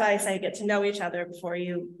 So that's why I say get to know each other before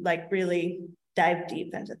you really dive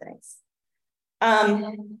deep into things.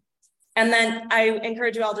 And then I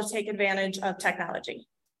encourage you all to take advantage of technology.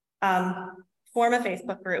 Form a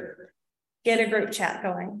Facebook group, get a group chat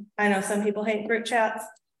going. I know some people hate group chats,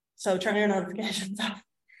 so turn your notifications off.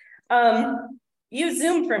 Use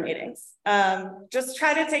Zoom for meetings. Just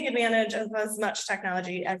try to take advantage of as much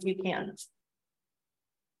technology as you can.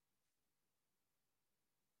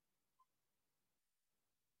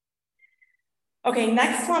 Okay,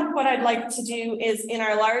 next one, what I'd like to do is in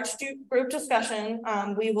our large group discussion,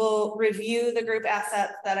 we will review the group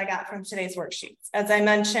assets that I got from today's worksheets. As I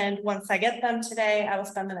mentioned, once I get them today, I will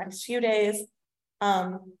spend the next few days,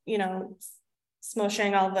 smushing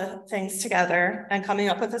all the things together and coming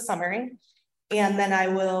up with a summary. And then I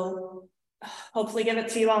will hopefully give it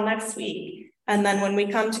to you all next week. And then when we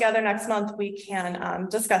come together next month, we can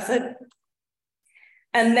discuss it.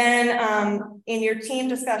 And then in your team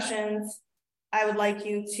discussions, I would like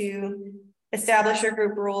you to establish your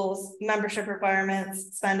group rules, membership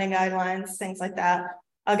requirements, spending guidelines, things like that.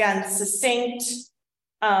 Again, succinct,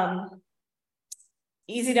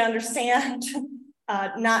 easy to understand,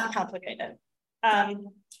 not complicated. I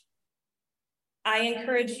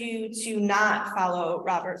encourage you to not follow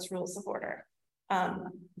Robert's Rules of Order.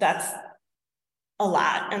 That's a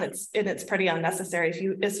lot, and it's pretty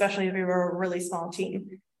unnecessary especially if you were a really small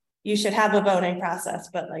team. You should have a voting process,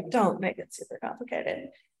 but don't make it super complicated.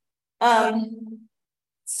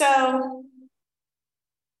 So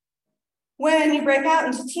When you break out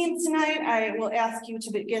into teams tonight, I will ask you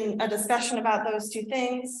to begin a discussion about those two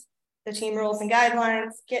things, the team rules and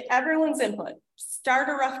guidelines, get everyone's input, start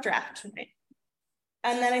a rough draft tonight.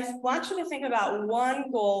 And then I want you to think about one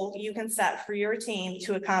goal you can set for your team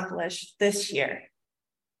to accomplish this year.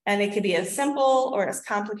 And it could be as simple or as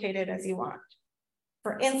complicated as you want.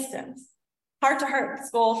 For instance, Heart to Heart's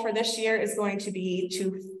goal for this year is going to be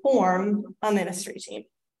to form a ministry team.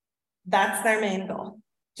 That's their main goal,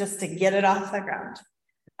 just to get it off the ground.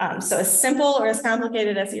 So as simple or as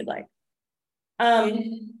complicated as you'd like.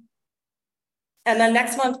 And then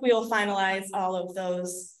next month, we will finalize all of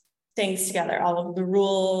those things together, all of the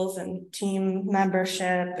rules and team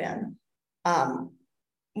membership. And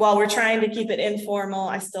while we're trying to keep it informal,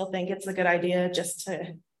 I still think it's a good idea just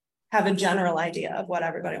to have a general idea of what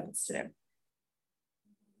everybody wants to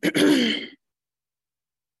do.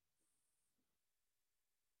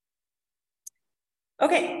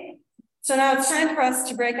 Okay, so now it's time for us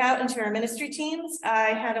to break out into our ministry teams.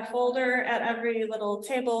 I had a folder at every little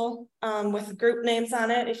table with group names on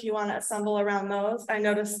it if you want to assemble around those. I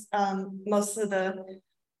noticed most of the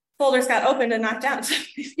folders got opened and knocked down. So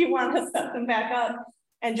if you want to set them back up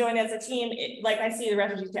and join as a team, like I see the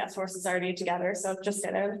Refugee Task Force is already together, so just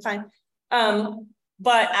stay there, that's fine.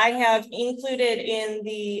 But I have included in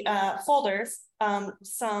the folders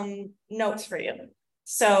some notes for you.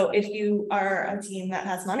 So if you are a team that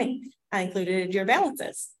has money, I included your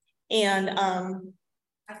balances. And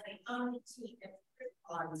I think on the team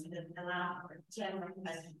that allow for general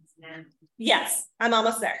questions now. Yes, I'm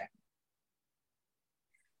almost there.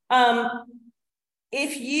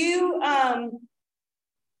 If you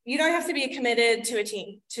you don't have to be committed to a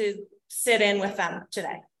team to sit in with them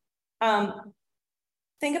today.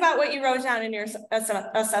 Think about what you wrote down in your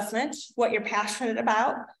assessment, what you're passionate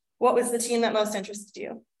about, what was the team that most interested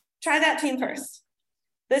you. Try that team first.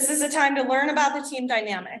 This is a time to learn about the team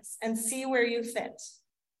dynamics and see where you fit.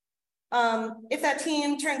 If that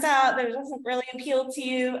team turns out that it doesn't really appeal to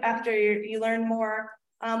you after you learn more,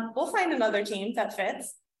 we'll find another team that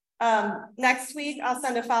fits. Next week, I'll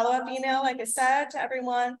send a follow-up email, like I said, to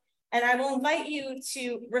everyone, and I will invite you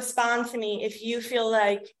to respond to me if you feel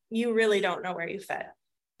like you really don't know where you fit.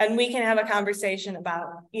 And we can have a conversation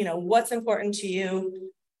about, you know, what's important to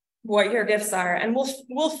you, what your gifts are, and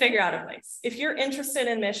we'll figure out a place. If you're interested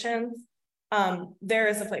in missions, there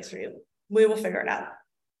is a place for you. We will figure it out.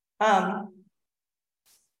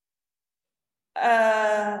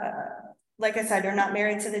 Like I said, you're not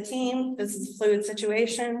married to the team. This is a fluid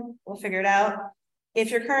situation. We'll figure it out. If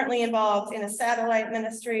you're currently involved in a satellite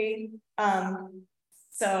ministry,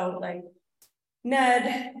 so like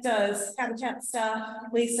Ned does Habitat stuff,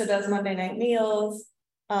 Lisa does Monday night meals,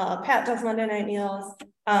 Pat does Monday night meals.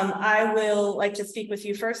 I will like to speak with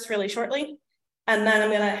you first really shortly, and then I'm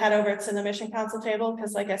going to head over to the Mission Council table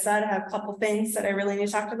because, like I said, I have a couple things that I really need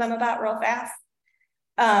to talk to them about real fast.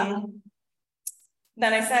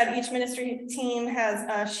 Then I said each ministry team has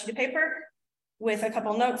a sheet of paper with a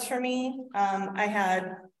couple notes for me. I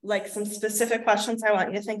had like some specific questions I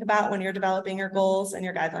want you to think about when you're developing your goals and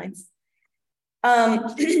your guidelines. And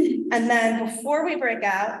then before we break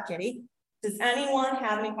out, Kitty, does anyone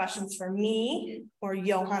have any questions for me or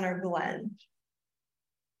Johan or Glenn?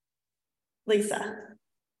 Lisa.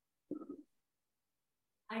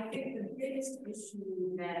 I think the biggest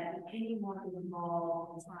issue that anyone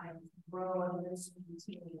involved trying to grow a ministry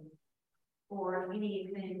team or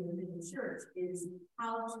anything within the church is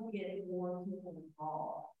how to get more people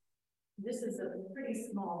involved. This is a pretty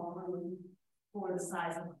small group for the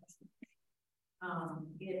size of the church.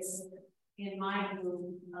 It's in my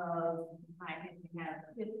group of, I think we have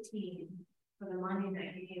 15 for the Monday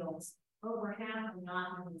night meals, over half are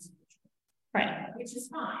not in this church. Right. Which is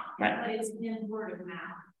fine, right. But it's been word of mouth.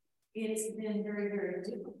 It's been very, very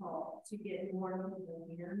difficult to get more people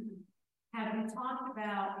in. Have you talked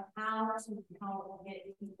about how to help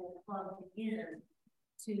get people plugged in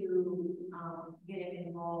to get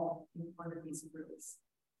involved in one of these groups?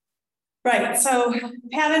 Right, so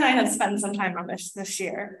Pat and I have spent some time on this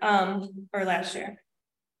year, or last year,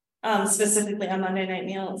 specifically on Monday night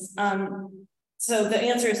meals. So the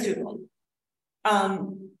answer is twofold.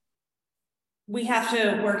 We have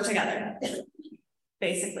to work together,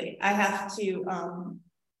 basically. I have to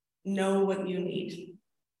know what you need.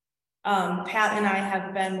 Pat and I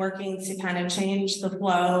have been working to kind of change the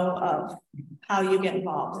flow of how you get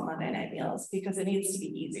involved in Monday night meals because it needs to be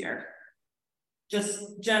easier.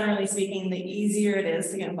 Just generally speaking, the easier it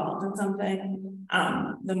is to get involved in something,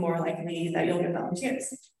 the more likely that you'll get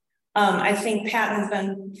volunteers. I think Pat has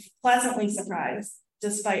been pleasantly surprised,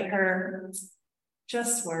 despite her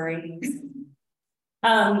just worry.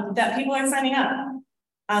 that people are signing up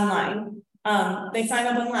online. They sign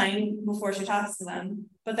up online before she talks to them,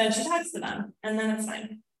 but then she talks to them and then it's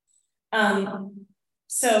fine.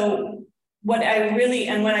 So what I really,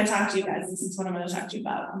 and when I talk to you guys, this is what I'm going to talk to you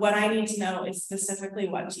about. What I need to know is specifically,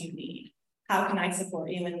 what do you need? How can I support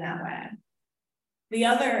you in that way? The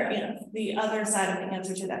other side of the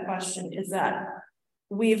answer to that question is that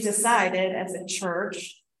we've decided as a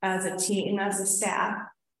church, as a team, as a staff,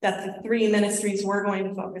 that the 3 ministries we're going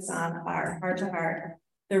to focus on are Heart to Heart,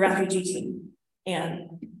 the refugee team,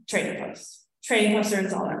 and Trading Post. Trading Post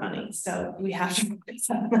earns all our money, so we have to focus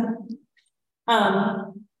on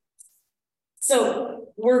them.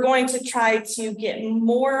 So we're going to try to get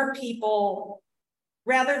more people,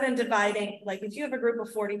 rather than dividing, like if you have a group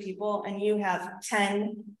of 40 people and you have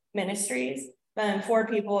 10 ministries, then 4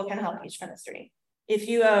 people can help each ministry. If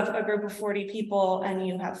you have a group of 40 people and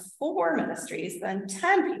you have 4 ministries, then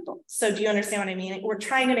 10 people. So do you understand what I mean? We're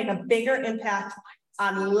trying to make a bigger impact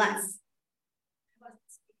on less.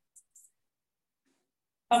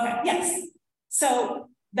 Okay, yes. So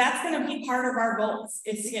that's going to be part of our goals,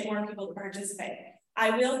 is to get more people to participate.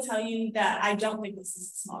 I will tell you that I don't think this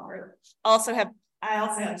is a small group. I also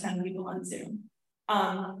have 10 people on Zoom.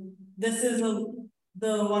 This is one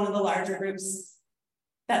of the larger groups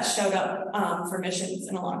that showed up for missions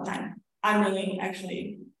in a long time. I'm really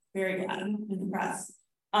actually very glad and impressed.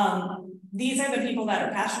 These are the people that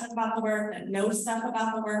are passionate about the work, that know stuff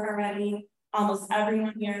about the work already. Almost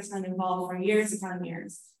everyone here has been involved for years upon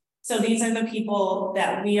years. So these are the people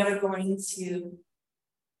that we are going to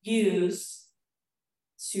use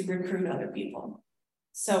to recruit other people.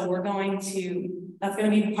 So we're going to, that's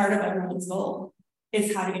going to be part of everyone's goal,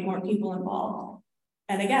 is how to get more people involved.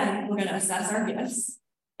 And again, we're going to assess our gifts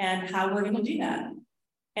and how we're going to do that.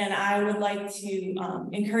 And I would like to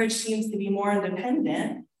encourage teams to be more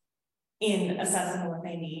independent in assessing what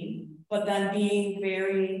they need, but then being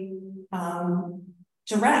very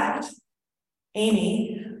direct.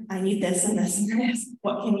 Amy, I need this and this and this.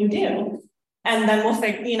 What can you do? And then we'll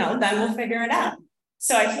figure it out.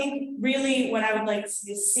 So I think really what I would like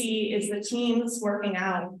to see is the teams working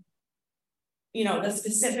out, the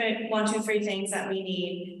specific 1, 2, 3 things that we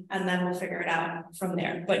need, and then we'll figure it out from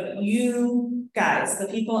there. But you guys, the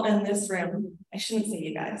people in this room, I shouldn't say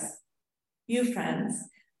you guys, you friends,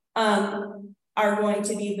 are going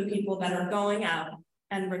to be the people that are going out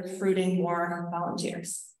and recruiting more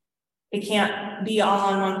volunteers. It can't be all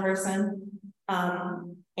on one person.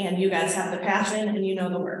 And you guys have the passion and you know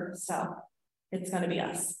the work. So it's going to be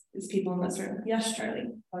us, these people in this room. Yes, Charlie.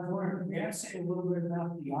 I was wondering, may I say a little bit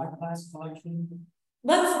about the I-Class collection?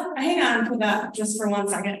 Let's hang on for that just for 1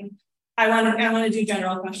 second. I want to do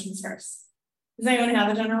general questions first. Does anyone have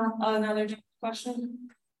another general question?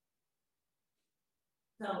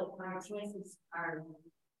 So our choices are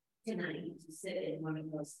tonight to sit in one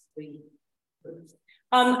of those 3 groups.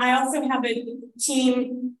 I also have a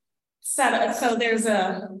team set up. So there's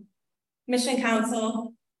a mission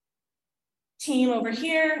council team over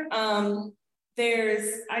here.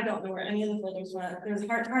 There's, I don't know where any of the folders went. There's a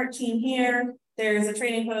Heart to Heart team here. There's a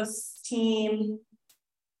Trading Post team.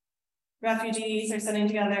 Refugees are sitting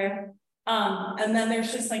together. And then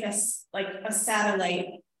there's just like a satellite.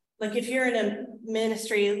 Like if you're in a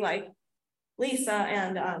ministry like Lisa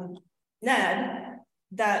and Ned,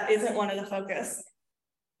 that isn't one of the focus.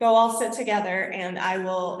 Go all sit together and I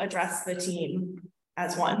will address the team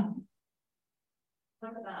as one.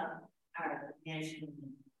 What about our national,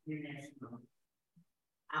 international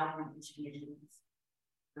outreach missions?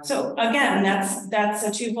 So again, that's a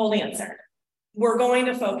 2-fold answer. We're going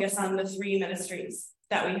to focus on the 3 ministries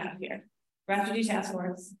that we have here. Refugee Task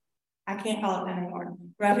Force, I can't call it that anymore.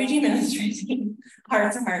 Refugee Ministry Team,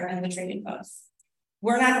 Heart to Heart, and the Trading Post.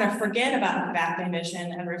 We're not going to forget about the Back Bay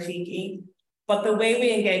Mission and Rafiki, but the way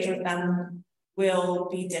we engage with them will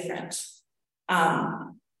be different.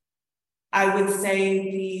 I would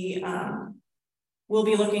say we'll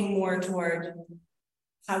be looking more toward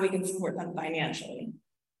how we can support them financially.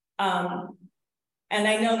 And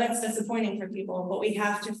I know that's disappointing for people, but we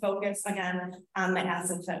have to focus again on the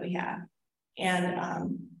assets that we have. And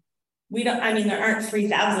there aren't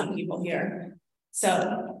 3,000 people here.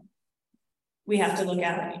 So we have to look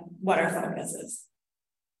at what our focus is.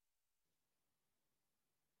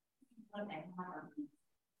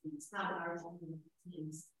 It's not our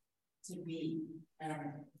teams to be,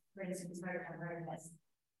 for instance, Heart has,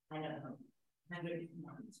 I don't know, 100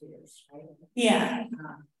 volunteers, right? Yeah.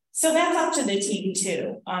 So that's up to the team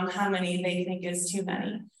too, how many they think is too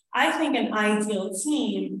many. I think an ideal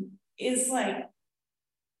team is like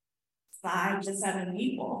 5 to 7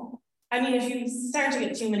 people. I mean, if you start to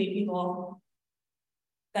get too many people,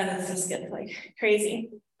 then it just gets like crazy.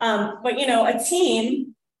 But you know, a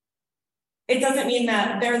team, it doesn't mean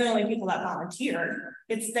that they're the only people that volunteer.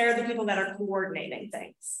 They're the people that are coordinating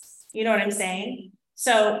things. You know what I'm saying?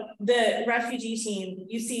 So the refugee team,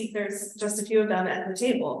 you see there's just a few of them at the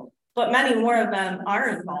table, but many more of them are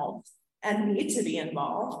involved and need to be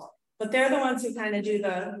involved, but they're the ones who kind of do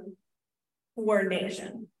the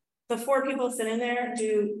coordination. The 4 people sitting there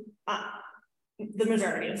do the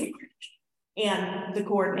majority of the and the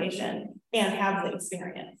coordination and have the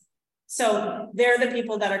experience. So they're the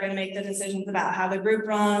people that are going to make the decisions about how the group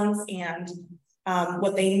runs and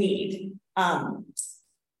what they need.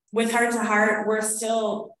 With Heart to Heart, we're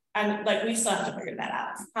still, we still have to figure that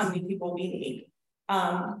out, how many people we need,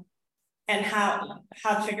 and how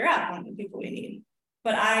to figure out how many people we need.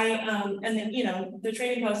 But and then, you know, the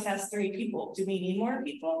Trading Post has 3 people. Do we need more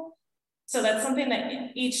people? So that's something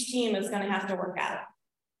that each team is going to have to work out.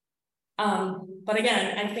 But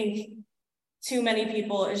again, I think too many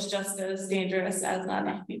people is just as dangerous as not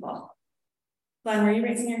enough people. Glenn, were you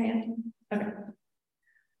raising your hand? Okay.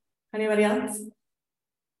 Anybody else?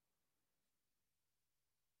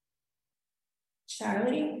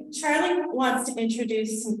 Charlie wants to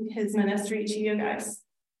introduce his ministry to you guys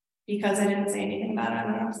because I didn't say anything about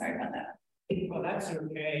it. I'm sorry about that. Well, that's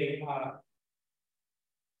okay.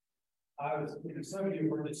 Some of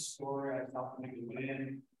you heard this story. I thought maybe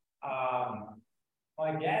when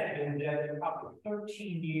my dad had been dead for about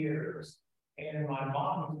 13 years, and my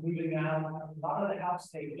mom was moving out. A lot of the house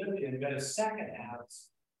they lived in got a second house,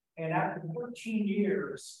 and after 13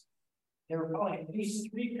 years, there were probably at least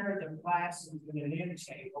 3 pairs of glasses in an end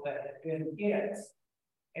table that had been hit.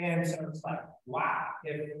 And so it's like, wow,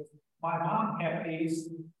 if my mom kept these,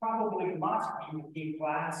 probably lots of people keep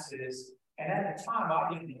glasses. And at the time,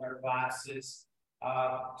 I didn't wear glasses.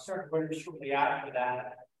 Started wearing shortly after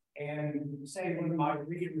that. And say when my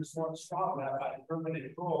readers weren't strong enough, I'd throw them in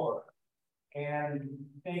a drawer. And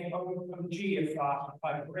think, oh gee, if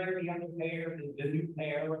I break the other pair, the new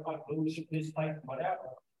pair, if I lose this type,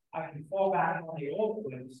 whatever, I can fall back on the old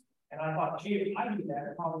ones. And I thought, gee, if I do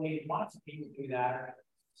that, probably lots of people do that.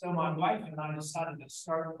 So my wife and I decided to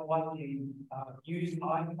start collecting used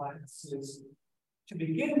eyeglasses. To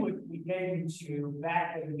begin with, we came to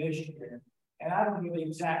back in Michigan. And I don't know the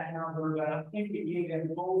exact number, but I think we gave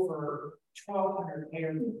them over 1,200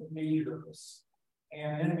 pairs of readers.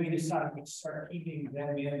 And then we decided to start keeping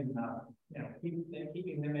them in,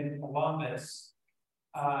 keeping them in Columbus.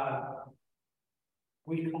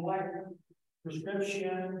 We collect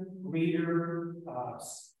prescription, reader,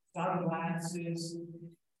 sunglasses,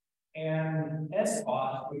 and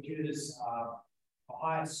SBOS, which is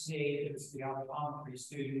Ohio State, it's the optometry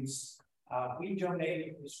students. We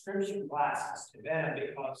donated prescription glasses to them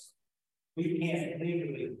because we can't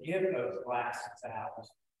legally give those glasses out.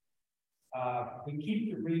 We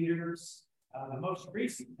keep the readers. The most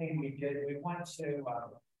recent thing we did, we went to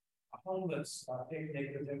a homeless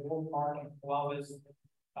picnic at the Wolf Park in Columbus.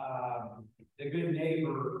 The Good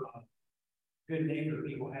Neighbor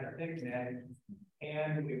people had a picnic,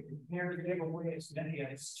 and we prepared to give away as many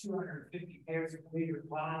as 250 pairs of reader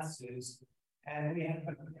glasses. And we had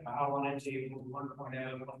outline table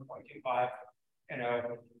 1.0, 1.25,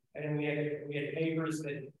 and we had papers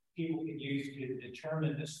that people could use to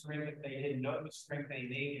determine the strength if they didn't know the strength they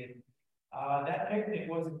needed. That picnic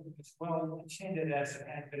wasn't as well attended as it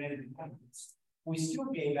had been in Independence. We still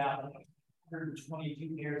gave out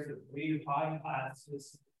 122 pairs of reader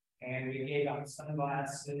eyeglasses, and we gave out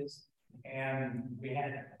sunglasses, and we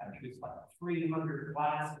had, I think it was like 300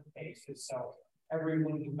 glass cases. So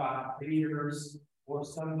everyone who got readers or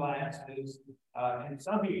sunglasses, and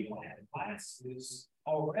some people had glasses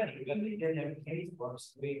already, but they didn't have case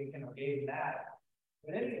books. We gave that.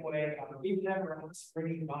 But anyway, we've never asked for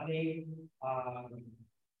any money.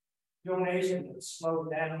 Donation has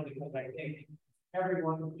slowed down because I think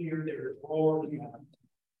everyone here they're bored.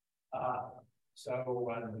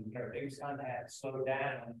 Things kind of had slowed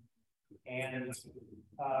down. And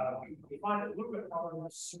we find it a little bit harder to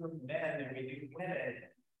serve men than we do women.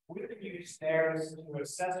 We could use theirs to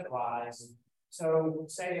accessorize. So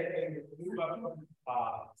say if they move up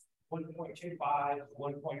from 1.25 to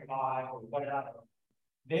 1.5 or whatever,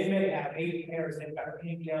 they may have 8 pairs. They've got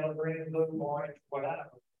pink, yellow, green, blue, orange,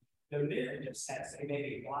 whatever. The men just say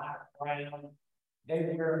maybe black, brown.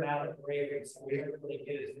 They wear them out at breaks, so we don't really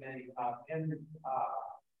get as many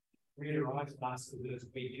reader eyeglasses as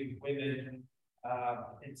we do women.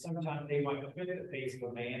 And sometimes they might fit the face of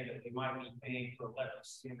a man, but they might be paying for leopard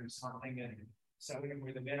skin or something. And so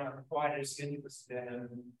where the men aren't quite as interested in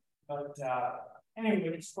them. But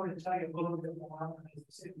Anyway, I just want to tell you a little bit more. As I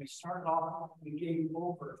said, we started off, we gave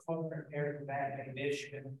over footprint there to bag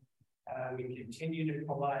condition. We continue to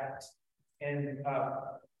collect. And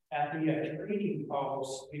at the trading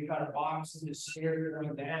post, we've got a box in the stairs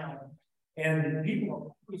going down. And people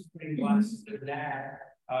are always pretty blessed to that.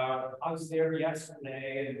 I was there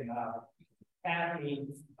yesterday, and Kathy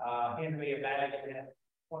handed me a bag and had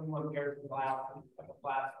 21 pairs of glasses, a couple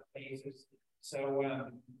plastic cases. So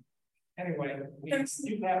anyway, we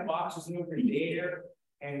do have boxes over there,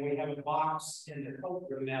 and we have a box in the coat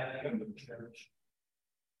room at the other church.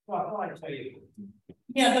 So I thought I'd tell you.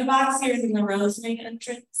 Yeah, the box here is in the Rosemary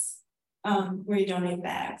entrance, where you donate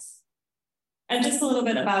bags. And just a little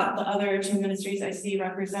bit about the other two ministries I see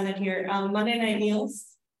represented here. Monday Night Meals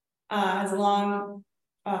has a long,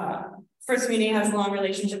 First Community has a long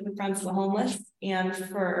relationship with Friends of the Homeless, and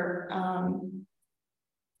for I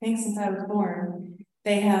think since I was born,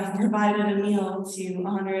 they have provided a meal to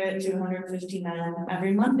 100 to 150 men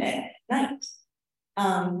every Monday night.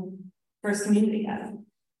 First Community has.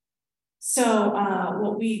 So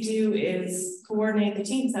what we do is coordinate the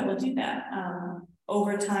teams that will do that.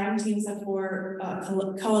 Over time, teams have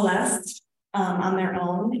coalesced on their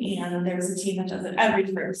own, and there's a team that does it every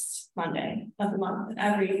first Monday of the month,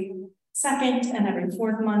 every second and every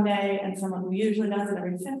fourth Monday, and someone who usually does it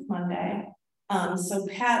every fifth Monday. So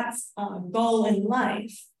Pat's goal in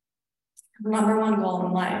life, number one goal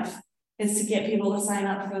in life, is to get people to sign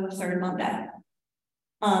up for the third Monday.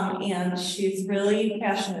 And she's really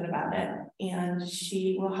passionate about it, and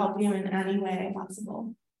she will help you in any way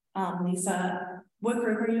possible. Lisa, what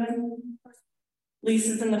group are you in?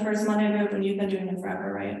 Lisa's in the first Monday group, and you've been doing it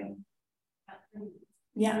forever, right?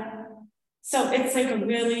 Yeah. So it's like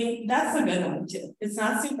that's a good one too. It's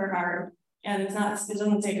not super hard, and it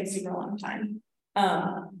doesn't take a super long time.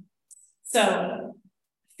 So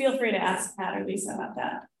feel free to ask Pat or Lisa about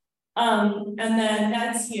that. And then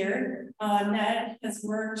Ned's here. Ned has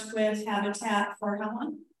worked with Habitat for how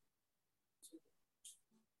long?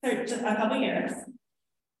 For just a couple years.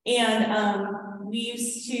 And we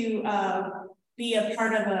used to be a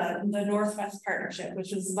part of the Northwest Partnership,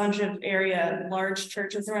 which is a bunch of large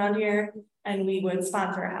churches around here, and we would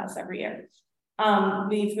sponsor a house every year.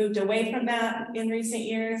 We've moved away from that in recent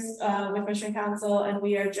years with Mission Council, and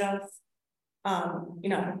we are just,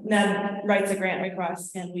 Ned writes a grant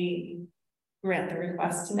request, and we grant the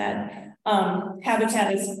request to Ned.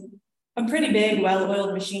 Habitat is a pretty big,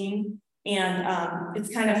 well-oiled machine, and it's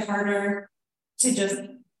kind of harder to just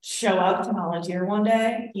show up to volunteer one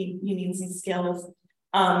day. You need some skills.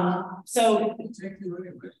 So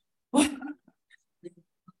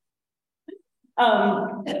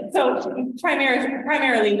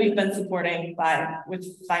primarily we've been supporting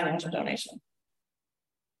with financial donation.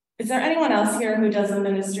 Is there anyone else here who does a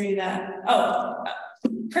ministry that,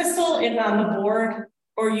 Crystal is on the board,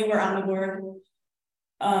 or you were on the board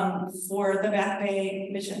for the Back Bay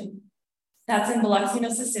Mission. That's in Biloxi,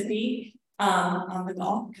 Mississippi, on the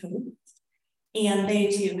Gulf Coast. And they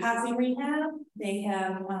do housing rehab. They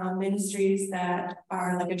have ministries that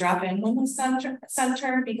are like a drop-in homeless center,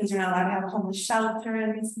 because you're not allowed to have a homeless shelter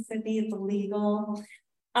in Mississippi, it's illegal.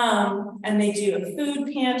 And they do a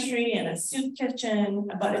food pantry and a soup kitchen,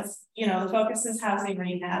 but it's, the focus is housing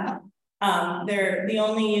rehab. They're the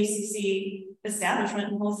only UCC establishment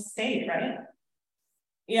in the whole state, right?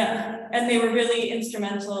 Yeah, and they were really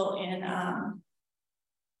instrumental in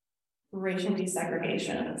racial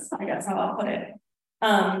desegregation, I guess how I'll put it,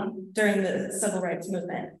 during the civil rights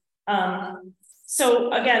movement.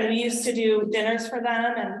 So again, we used to do dinners for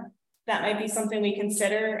them, and that might be something we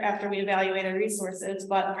consider after we evaluate our resources,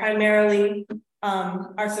 but primarily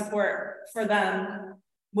our support for them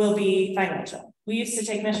will be financial. We used to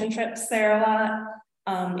take mission trips there a lot.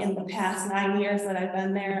 In the past 9 years that I've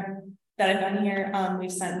been here,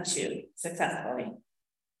 we've sent 2 successfully.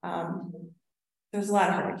 There's a lot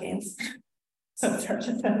of hurricanes, so it's hard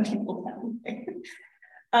to send people down there.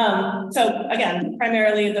 So again,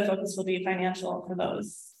 primarily the focus will be financial for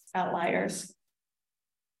those outliers.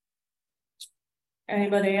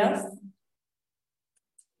 Anybody else?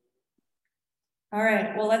 All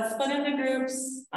right, well, let's split into groups.